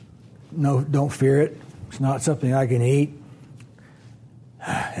 No, don't fear it. It's not something I can eat.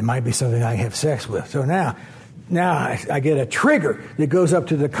 It might be something I have sex with. So now I get a trigger that goes up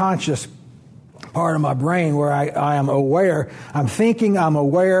to the conscious part of my brain where I am aware. I'm thinking I'm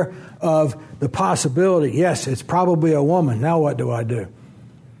aware of the possibility. Yes, it's probably a woman. Now what do I do?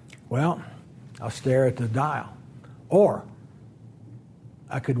 Well, I'll stare at the dial. Or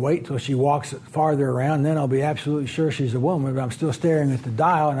I could wait till she walks farther around, then I'll be absolutely sure she's a woman, but I'm still staring at the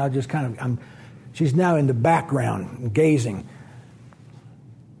dial, and I'll just I'm She's now in the background, gazing.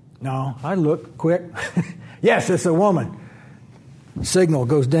 No, I look quick. Yes, it's a woman. Signal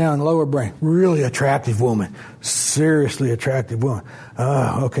goes down, lower brain. Really attractive woman. Seriously attractive woman.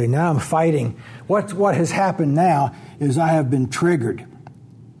 Okay, now I'm fighting. What has happened now is I have been triggered.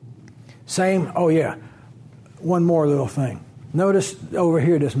 Same, oh yeah, one more little thing. Notice over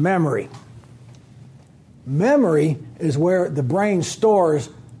here this memory. Memory is where the brain stores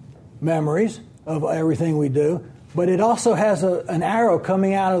memories of everything we do, but it also has an arrow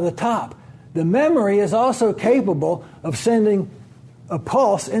coming out of the top. The memory is also capable of sending a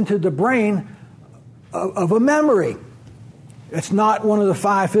pulse into the brain of a memory. It's not one of the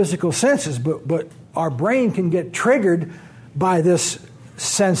 5 physical senses, but our brain can get triggered by this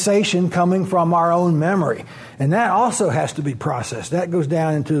sensation coming from our own memory. And that also has to be processed. That goes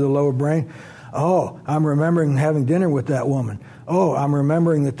down into the lower brain. Oh, I'm remembering having dinner with that woman. Oh, I'm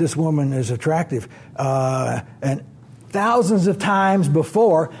remembering that this woman is attractive. And thousands of times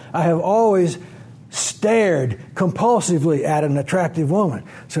before, I have always stared compulsively at an attractive woman.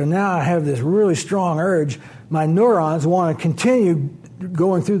 So now I have this really strong urge. My neurons want to continue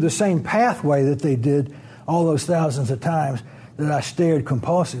going through the same pathway that they did all those thousands of times that I stared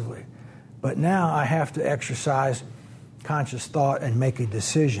compulsively. But now I have to exercise conscious thought and make a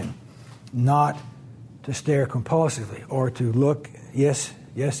decision not to stare compulsively or to look, yes,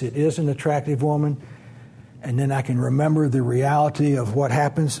 it is an attractive woman, and then I can remember the reality of what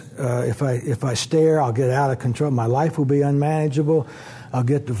happens. If I stare, I'll get out of control. My life will be unmanageable. I'll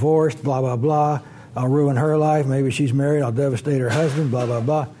get divorced, blah, blah, blah. I'll ruin her life. Maybe she's married. I'll devastate her husband, blah, blah,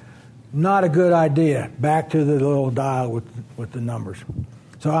 blah. Not a good idea. Back to the little dial with the numbers.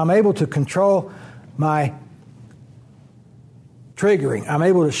 So I'm able to control my triggering. I'm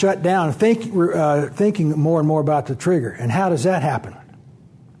able to shut down thinking more and more about the trigger. And how does that happen?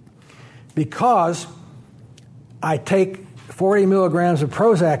 Because I take 40 milligrams of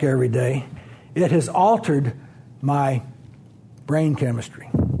Prozac every day, it has altered my brain chemistry.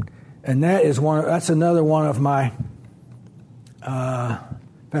 And that's another one of my,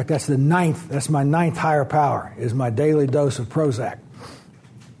 in fact, that's my ninth higher power, is my daily dose of Prozac.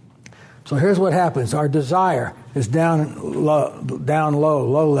 So here's what happens. Our desire is down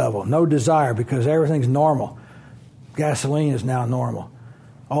low level. No desire because everything's normal. Gasoline is now normal.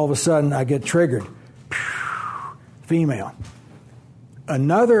 All of a sudden, I get triggered. Female.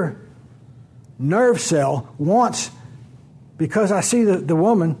 Another nerve cell wants, because I see the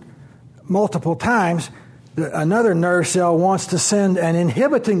woman multiple times, another nerve cell wants to send an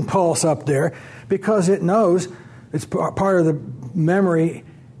inhibiting pulse up there because it knows it's part of the memory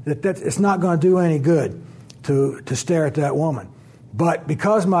that it's not going to do any good to stare at that woman. But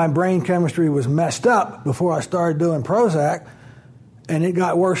because my brain chemistry was messed up before I started doing Prozac, and it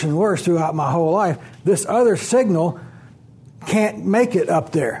got worse and worse throughout my whole life, this other signal can't make it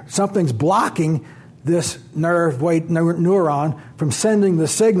up there. Something's blocking this neuron from sending the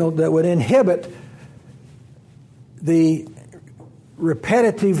signal that would inhibit the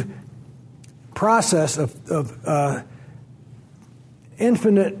repetitive process of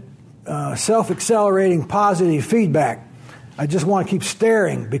infinite self-accelerating positive feedback. I just want to keep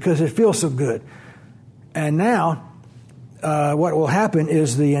staring because it feels so good. And now what will happen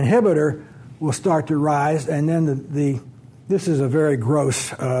is the inhibitor will start to rise, and then this is a very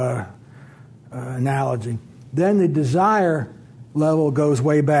gross analogy. Then the desire level goes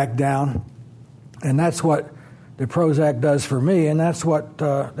way back down, and that's what the Prozac does for me, and that's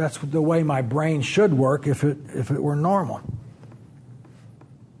the way my brain should work if it were normal.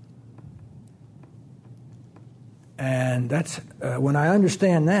 And that's when I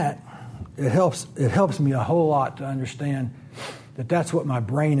understand that, it helps me a whole lot to understand that that's what my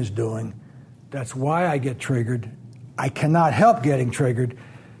brain is doing. That's why I get triggered. I cannot help getting triggered.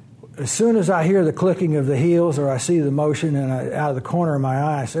 As soon as I hear the clicking of the heels or I see the motion and out of the corner of my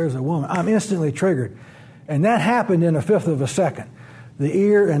eye, there's a woman, I'm instantly triggered. And that happened in a fifth of a second. The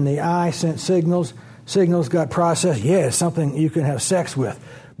ear and the eye sent signals. Signals got processed. Yeah, it's something you can have sex with.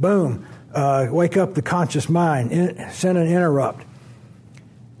 Boom. Wake up the conscious mind. Send an interrupt.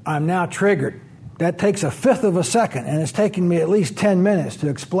 I'm now triggered. That takes a fifth of a second, and it's taking me at least 10 minutes to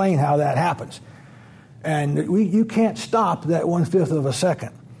explain how that happens. And you can't stop that 1/5 of a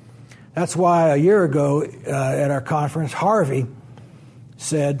second. That's why a year ago at our conference, Harvey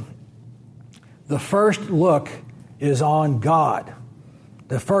said, the first look is on God.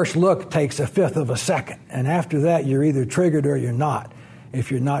 The first look takes a fifth of a second, and after that, you're either triggered or you're not.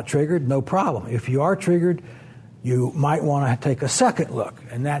 If you're not triggered, no problem. If you are triggered, you might want to take a second look,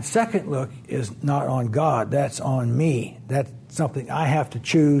 and that second look is not on God. That's on me. That's something I have to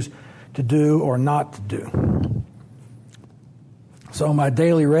choose to do or not to do. So my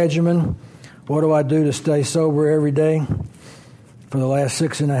daily regimen, what do I do to stay sober every day? For the last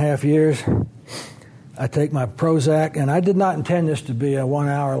 6.5 years, I take my Prozac, and I did not intend this to be a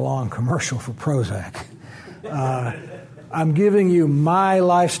 1-hour-long commercial for Prozac. I'm giving you my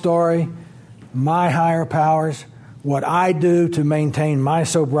life story, my higher powers, what I do to maintain my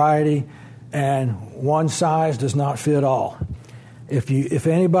sobriety, and one size does not fit all. If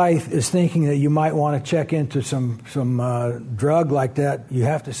anybody is thinking that you might want to check into some drug like that, you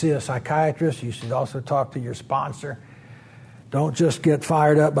have to see a psychiatrist. You should also talk to your sponsor. Don't just get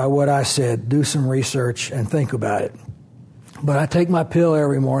fired up by what I said. Do some research and think about it. But I take my pill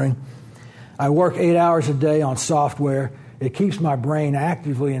every morning. I work 8 hours a day on software. It keeps my brain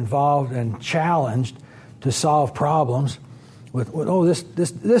actively involved and challenged to solve problems.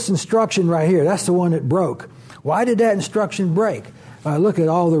 This instruction right here, that's the one that broke. Why did that instruction break? I look at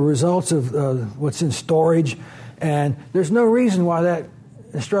all the results of what's in storage, and there's no reason why that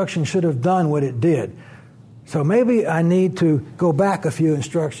instruction should have done what it did. So maybe I need to go back a few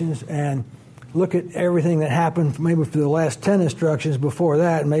instructions and look at everything that happened maybe for the last 10 instructions before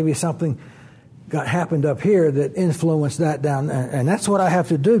that, and maybe something happened up here that influenced that down there. And that's what I have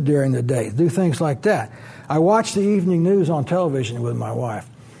to do during the day, do things like that. I watch the evening news on television with my wife.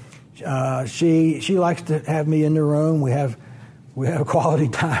 She likes to have me in the room. We have quality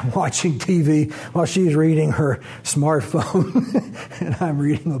time watching TV while she's reading her smartphone and I'm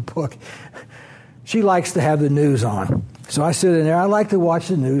reading a book. She likes to have the news on. So I sit in there. I like to watch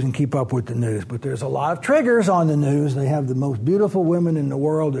the news and keep up with the news. But there's a lot of triggers on the news. They have the most beautiful women in the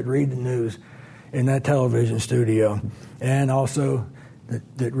world that read the news in that television studio, and also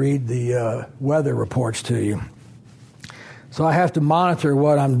that read the weather reports to you. So I have to monitor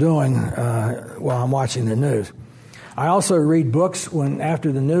what I'm doing while I'm watching the news. I also read books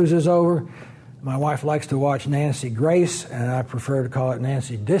after the news is over. My wife likes to watch Nancy Grace, and I prefer to call it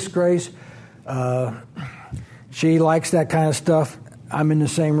Nancy Disgrace. She likes that kind of stuff. I'm in the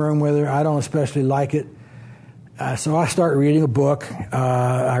same room with her. I don't especially like it. So I start reading a book.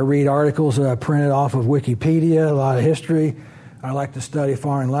 I read articles that I printed off of Wikipedia, a lot of history. I like to study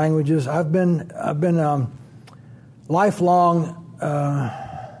foreign languages. I've been lifelong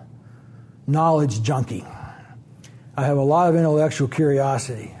knowledge junkie. I have a lot of intellectual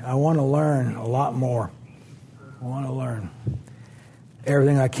curiosity. I want to learn a lot more. I want to learn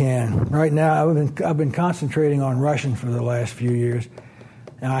everything I can. Right now, I've been concentrating on Russian for the last few years,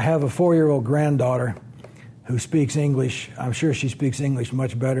 and I have a 4-year-old granddaughter who speaks English. I'm sure she speaks English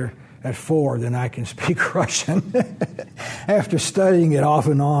much better at 4 than I can speak Russian after studying it off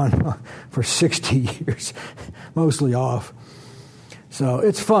and on for 60 years, mostly off. So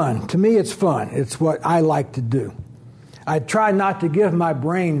it's fun. To me, it's fun. It's what I like to do. I try not to give my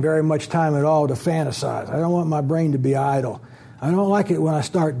brain very much time at all to fantasize. I don't want my brain to be idle. I don't like it when I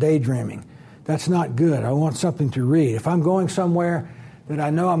start daydreaming. That's not good. I want something to read. If I'm going somewhere that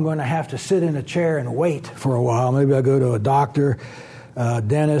I know I'm going to have to sit in a chair and wait for a while, maybe I'll go to a doctor,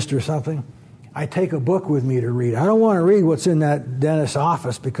 dentist or something, I take a book with me to read. I don't want to read what's in that dentist's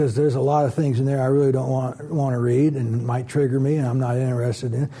office because there's a lot of things in there I really don't want to read and might trigger me and I'm not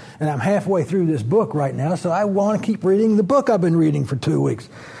interested in. And I'm halfway through this book right now, so I want to keep reading the book I've been reading for 2 weeks.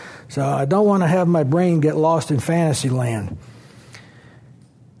 So I don't want to have my brain get lost in fantasy land.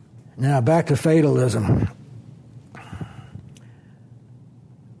 Now back to fatalism.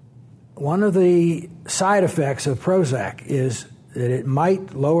 One of the side effects of Prozac is that it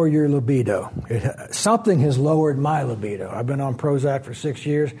might lower your libido. Something has lowered my libido. I've been on Prozac for 6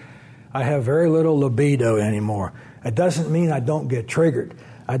 years. I have very little libido anymore. It doesn't mean I don't get triggered.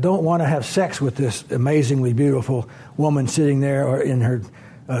 I don't want to have sex with this amazingly beautiful woman sitting there or in her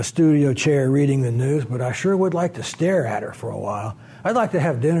studio chair reading the news, but I sure would like to stare at her for a while. I'd like to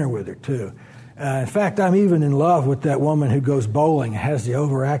have dinner with her, too. In fact, I'm even in love with that woman who goes bowling and has the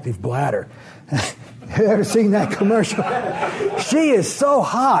overactive bladder. Have you ever seen that commercial? She is so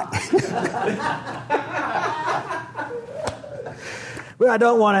hot. But I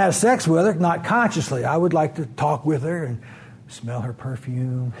don't want to have sex with her, not consciously. I would like to talk with her and smell her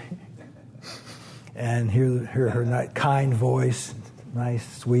perfume and hear her kind voice, nice,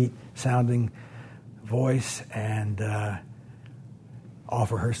 sweet sounding voice, and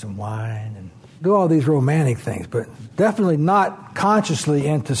offer her some wine and do all these romantic things, but definitely not consciously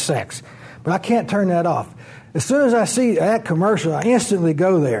into sex. But I can't turn that off. As soon as I see that commercial, I instantly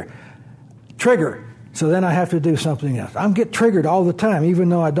go there. Trigger. So then I have to do something else. I get triggered all the time, even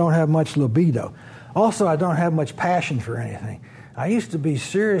though I don't have much libido. Also, I don't have much passion for anything. I used to be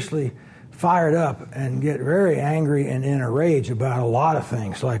seriously fired up and get very angry and in a rage about a lot of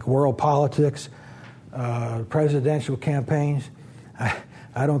things, like world politics, presidential campaigns.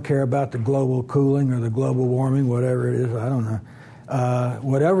 I don't care about the global cooling or the global warming, whatever it is. I don't know.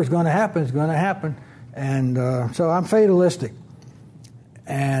 Whatever's going to happen is going to happen. And so I'm fatalistic.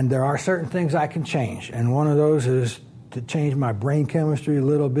 And there are certain things I can change. And one of those is to change my brain chemistry a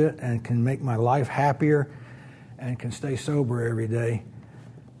little bit and can make my life happier and can stay sober every day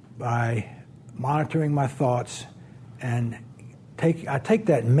by monitoring my thoughts. And I take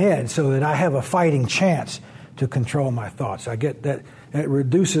that med so that I have a fighting chance to control my thoughts. I get that it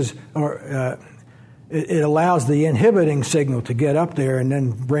reduces or it allows the inhibiting signal to get up there and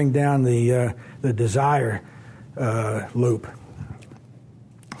then bring down the desire loop.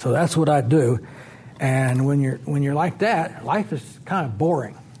 So that's what I do. And when you're like that, life is kind of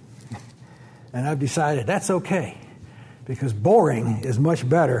boring. And I've decided that's okay, because boring is much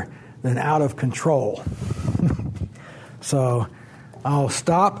better than out of control. So I'll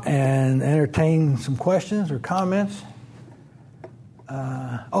stop and entertain some questions or comments.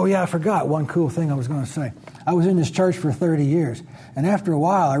 I forgot one cool thing I was going to say. I was in this church for 30 years, and after a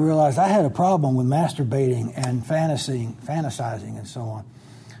while I realized I had a problem with masturbating and fantasizing and so on.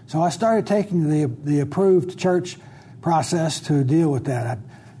 So I started taking the approved church process to deal with that. I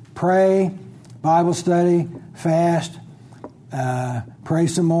pray, Bible study, fast, pray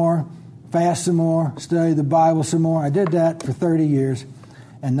some more, fast some more, study the Bible some more. I did that for 30 years,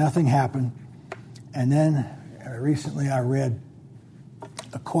 and nothing happened. And then recently I read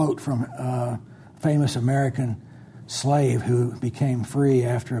a quote from a famous American slave who became free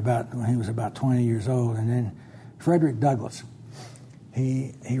when he was about 20 years old. And then Frederick Douglass.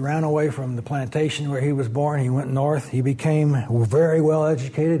 He ran away from the plantation where he was born. He went north. He became very well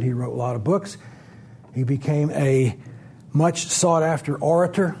educated. He wrote a lot of books. He became a much sought-after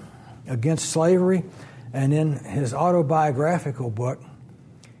orator against slavery. And in his autobiographical book,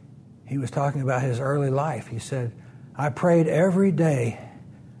 he was talking about his early life. He said, I prayed every day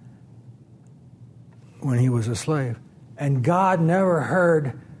when he was a slave, and God never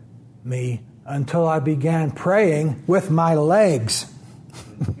heard me until I began praying with my legs.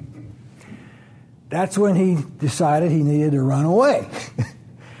 That's when he decided he needed to run away.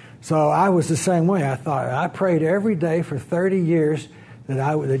 So I was the same way. I thought, I prayed every day for 30 years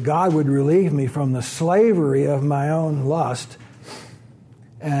that God would relieve me from the slavery of my own lust.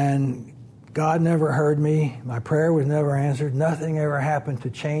 And God never heard me. My prayer was never answered. Nothing ever happened to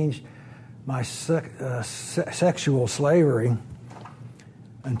change my sexual slavery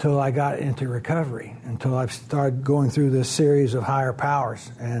until I got into recovery, until I started going through this series of higher powers,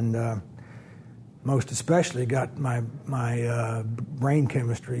 and most especially got my brain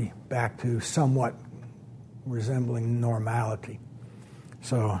chemistry back to somewhat resembling normality.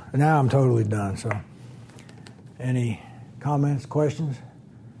 So now I'm totally done. So any comments, questions?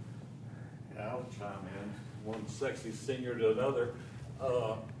 Yeah, I'll chime in. One sexy singer to another.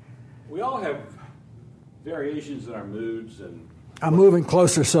 We all have variations in our moods, and I'm moving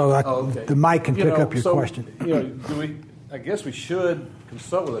closer so okay. The mic can pick up your question. I guess we should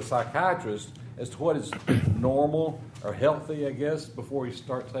consult with a psychiatrist as to what is normal or healthy, I guess, before you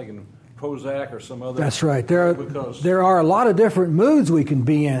start taking Prozac or some other. That's right. There are a lot of different moods we can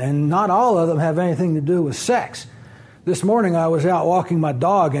be in, and not all of them have anything to do with sex. This morning I was out walking my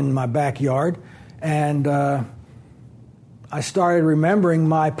dog in my backyard, and I started remembering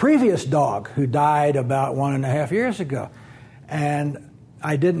my previous dog who died about 1.5 years ago. And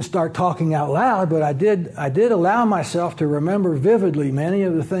I didn't start talking out loud, but I did allow myself to remember vividly many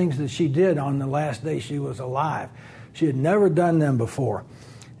of the things that she did on the last day she was alive. She had never done them before.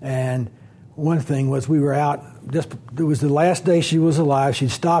 And one thing was we were out, it was the last day she was alive.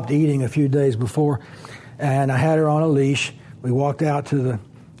 She'd stopped eating a few days before, and I had her on a leash. We walked out to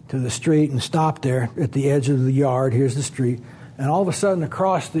the street and stopped there at the edge of the yard. Here's the street. And all of a sudden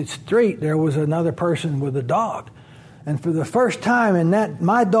across the street there was another person with a dog. And for the first time in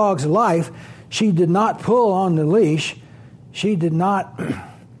my dog's life, she did not pull on the leash. She did not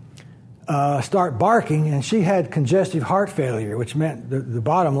start barking, and she had congestive heart failure, which meant the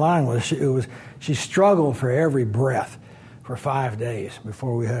bottom line was she struggled for every breath for 5 days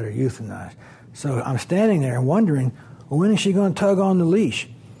before we had her euthanized. So I'm standing there wondering, well, when is she going to tug on the leash?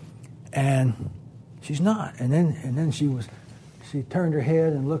 And she's not. And then she turned her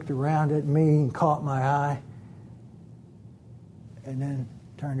head and looked around at me and caught my eye, and then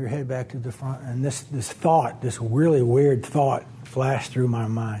turned her head back to the front. And this really weird thought flashed through my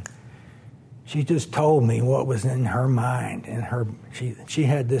mind. She just told me what was in her mind. And she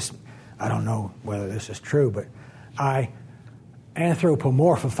had this, I don't know whether this is true, but I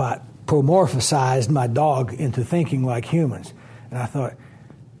anthropomorphified anthropomorphized my dog into thinking like humans. And I thought,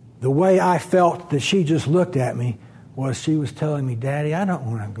 the way I felt that she just looked at me was she was telling me, Daddy, I don't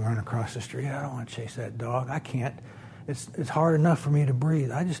want to run across the street. I don't want to chase that dog. I can't. It's hard enough for me to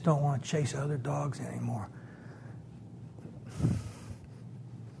breathe. I just don't want to chase other dogs anymore.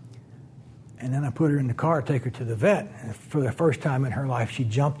 And then I put her in the car, take her to the vet. And for the first time in her life, she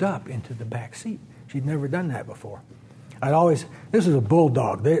jumped up into the back seat. She'd never done that before. This is a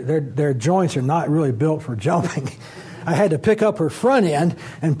bulldog. Their joints are not really built for jumping. I had to pick up her front end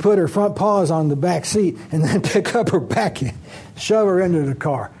and put her front paws on the back seat and then pick up her back end, shove her into the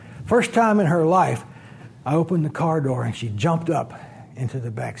car. First time in her life, I opened the car door and she jumped up into the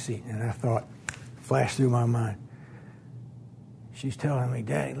back seat. And I thought, flashed through my mind, she's telling me,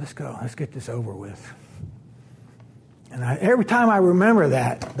 Daddy, let's go. Let's get this over with. And every time I remember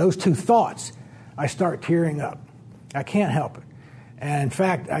those two thoughts, I start tearing up. I can't help it. And in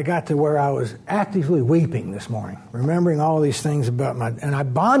fact, I got to where I was actively weeping this morning, remembering all these things about and I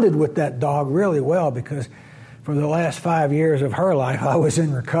bonded with that dog really well because for the last 5 years of her life, I was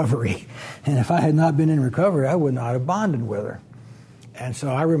in recovery. And if I had not been in recovery, I would not have bonded with her. And so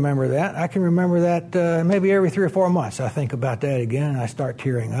I remember that. I can remember that maybe every 3 or 4 months. I think about that again and I start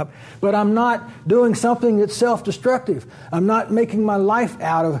tearing up. But I'm not doing something that's self-destructive. I'm not making my life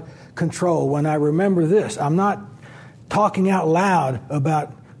out of control when I remember this. I'm not talking out loud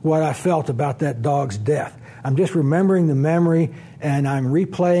about what I felt about that dog's death. I'm just remembering the memory and I'm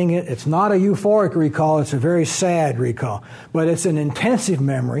replaying it. It's not a euphoric recall. It's a very sad recall. But it's an intensive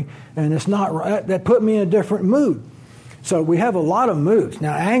memory and it's not that put me in a different mood. So we have a lot of moods.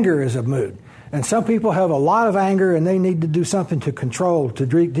 Now, anger is a mood. And some people have a lot of anger and they need to do something to control, to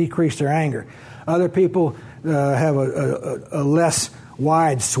decrease their anger. Other people have a less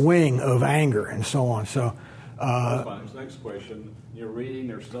wide swing of anger and so on. So, next question. You're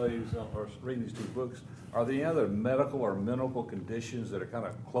reading or studying or reading these two books. Are there any other medical or mental conditions that are kind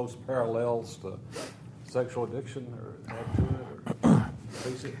of close parallels to sexual addiction or add to it or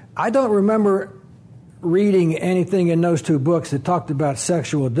face it? I don't remember reading anything in those two books that talked about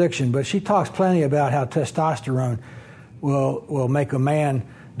sexual addiction, but she talks plenty about how testosterone will make a man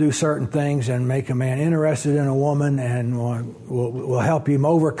do certain things and make a man interested in a woman and will help him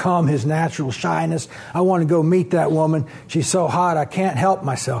overcome his natural shyness. I want to go meet that woman. She's so hot, I can't help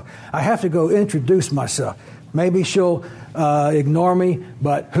myself. I have to go introduce myself. Maybe she'll ignore me,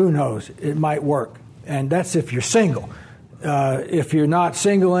 but who knows? It might work. And that's if you're single. If you're not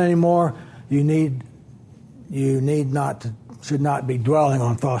single anymore, should not be dwelling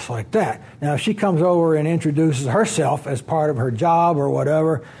on thoughts like that. Now, if she comes over and introduces herself as part of her job or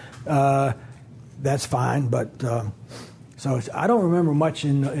whatever, that's fine. But I don't remember much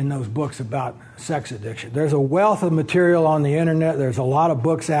in those books about sex addiction. There's a wealth of material on the internet. There's a lot of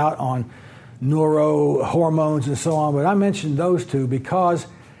books out on neurohormones and so on. But I mentioned those two because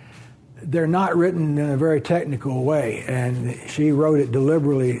they're not written in a very technical way. And she wrote it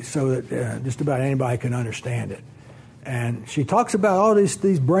deliberately so that just about anybody can understand it. And she talks about all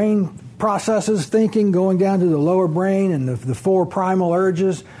these brain processes, thinking, going down to the lower brain and the 4 primal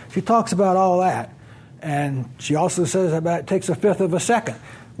urges. She talks about all that. And she also says about it takes 1/5 of a second.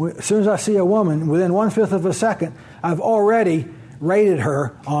 As soon as I see a woman, within 1/5 of a second, I've already rated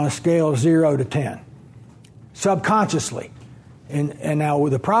her on a scale of 0 to 10, subconsciously. And now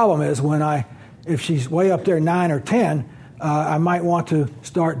the problem is if she's way up there 9 or 10, I might want to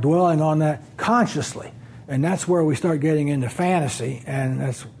start dwelling on that consciously. And that's where we start getting into fantasy, and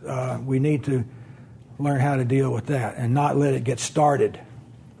that's we need to learn how to deal with that and not let it get started.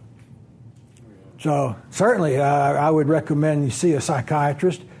 So certainly, I would recommend you see a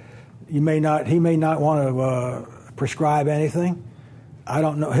psychiatrist. He may not want to prescribe anything. I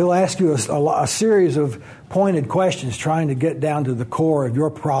don't know. He'll ask you a series of pointed questions, trying to get down to the core of your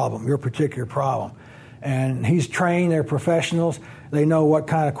problem, your particular problem. And he's trained; they're professionals. They know what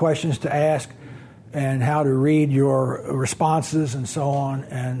kind of questions to ask and how to read your responses and so on.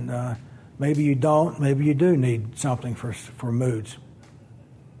 And maybe you don't. Maybe you do need something for moods.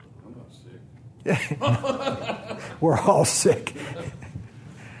 I'm not sick. We're all sick.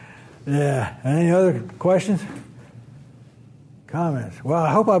 Yeah. Any other questions? Comments? Well,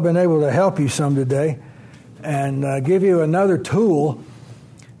 I hope I've been able to help you some today and give you another tool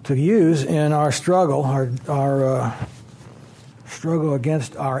to use in our struggle, our struggle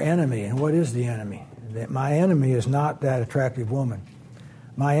against our enemy. And what is the enemy? My enemy is not that attractive woman.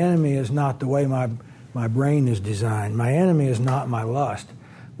 My enemy is not the way my brain is designed. My enemy is not my lust.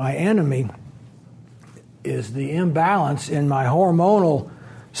 My enemy is the imbalance in my hormonal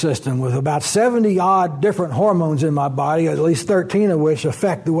system with about 70-odd different hormones in my body, at least 13 of which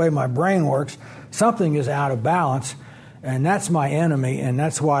affect the way my brain works. Something is out of balance, and that's my enemy, and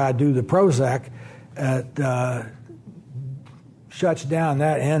that's why I do the Prozac. It shuts down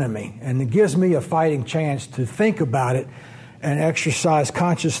that enemy, and it gives me a fighting chance to think about it and exercise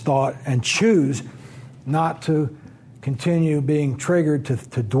conscious thought and choose not to continue being triggered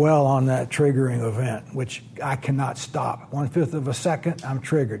to dwell on that triggering event, which I cannot stop. 1/5 of a second, I'm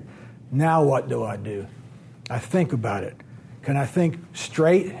triggered. Now what do? I think about it. Can I think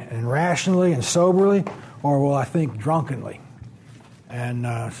straight and rationally and soberly, or will I think drunkenly? And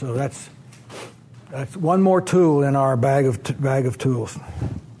so that's one more tool in our bag of tools.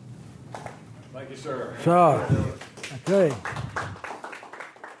 Thank you, sir. So, okay.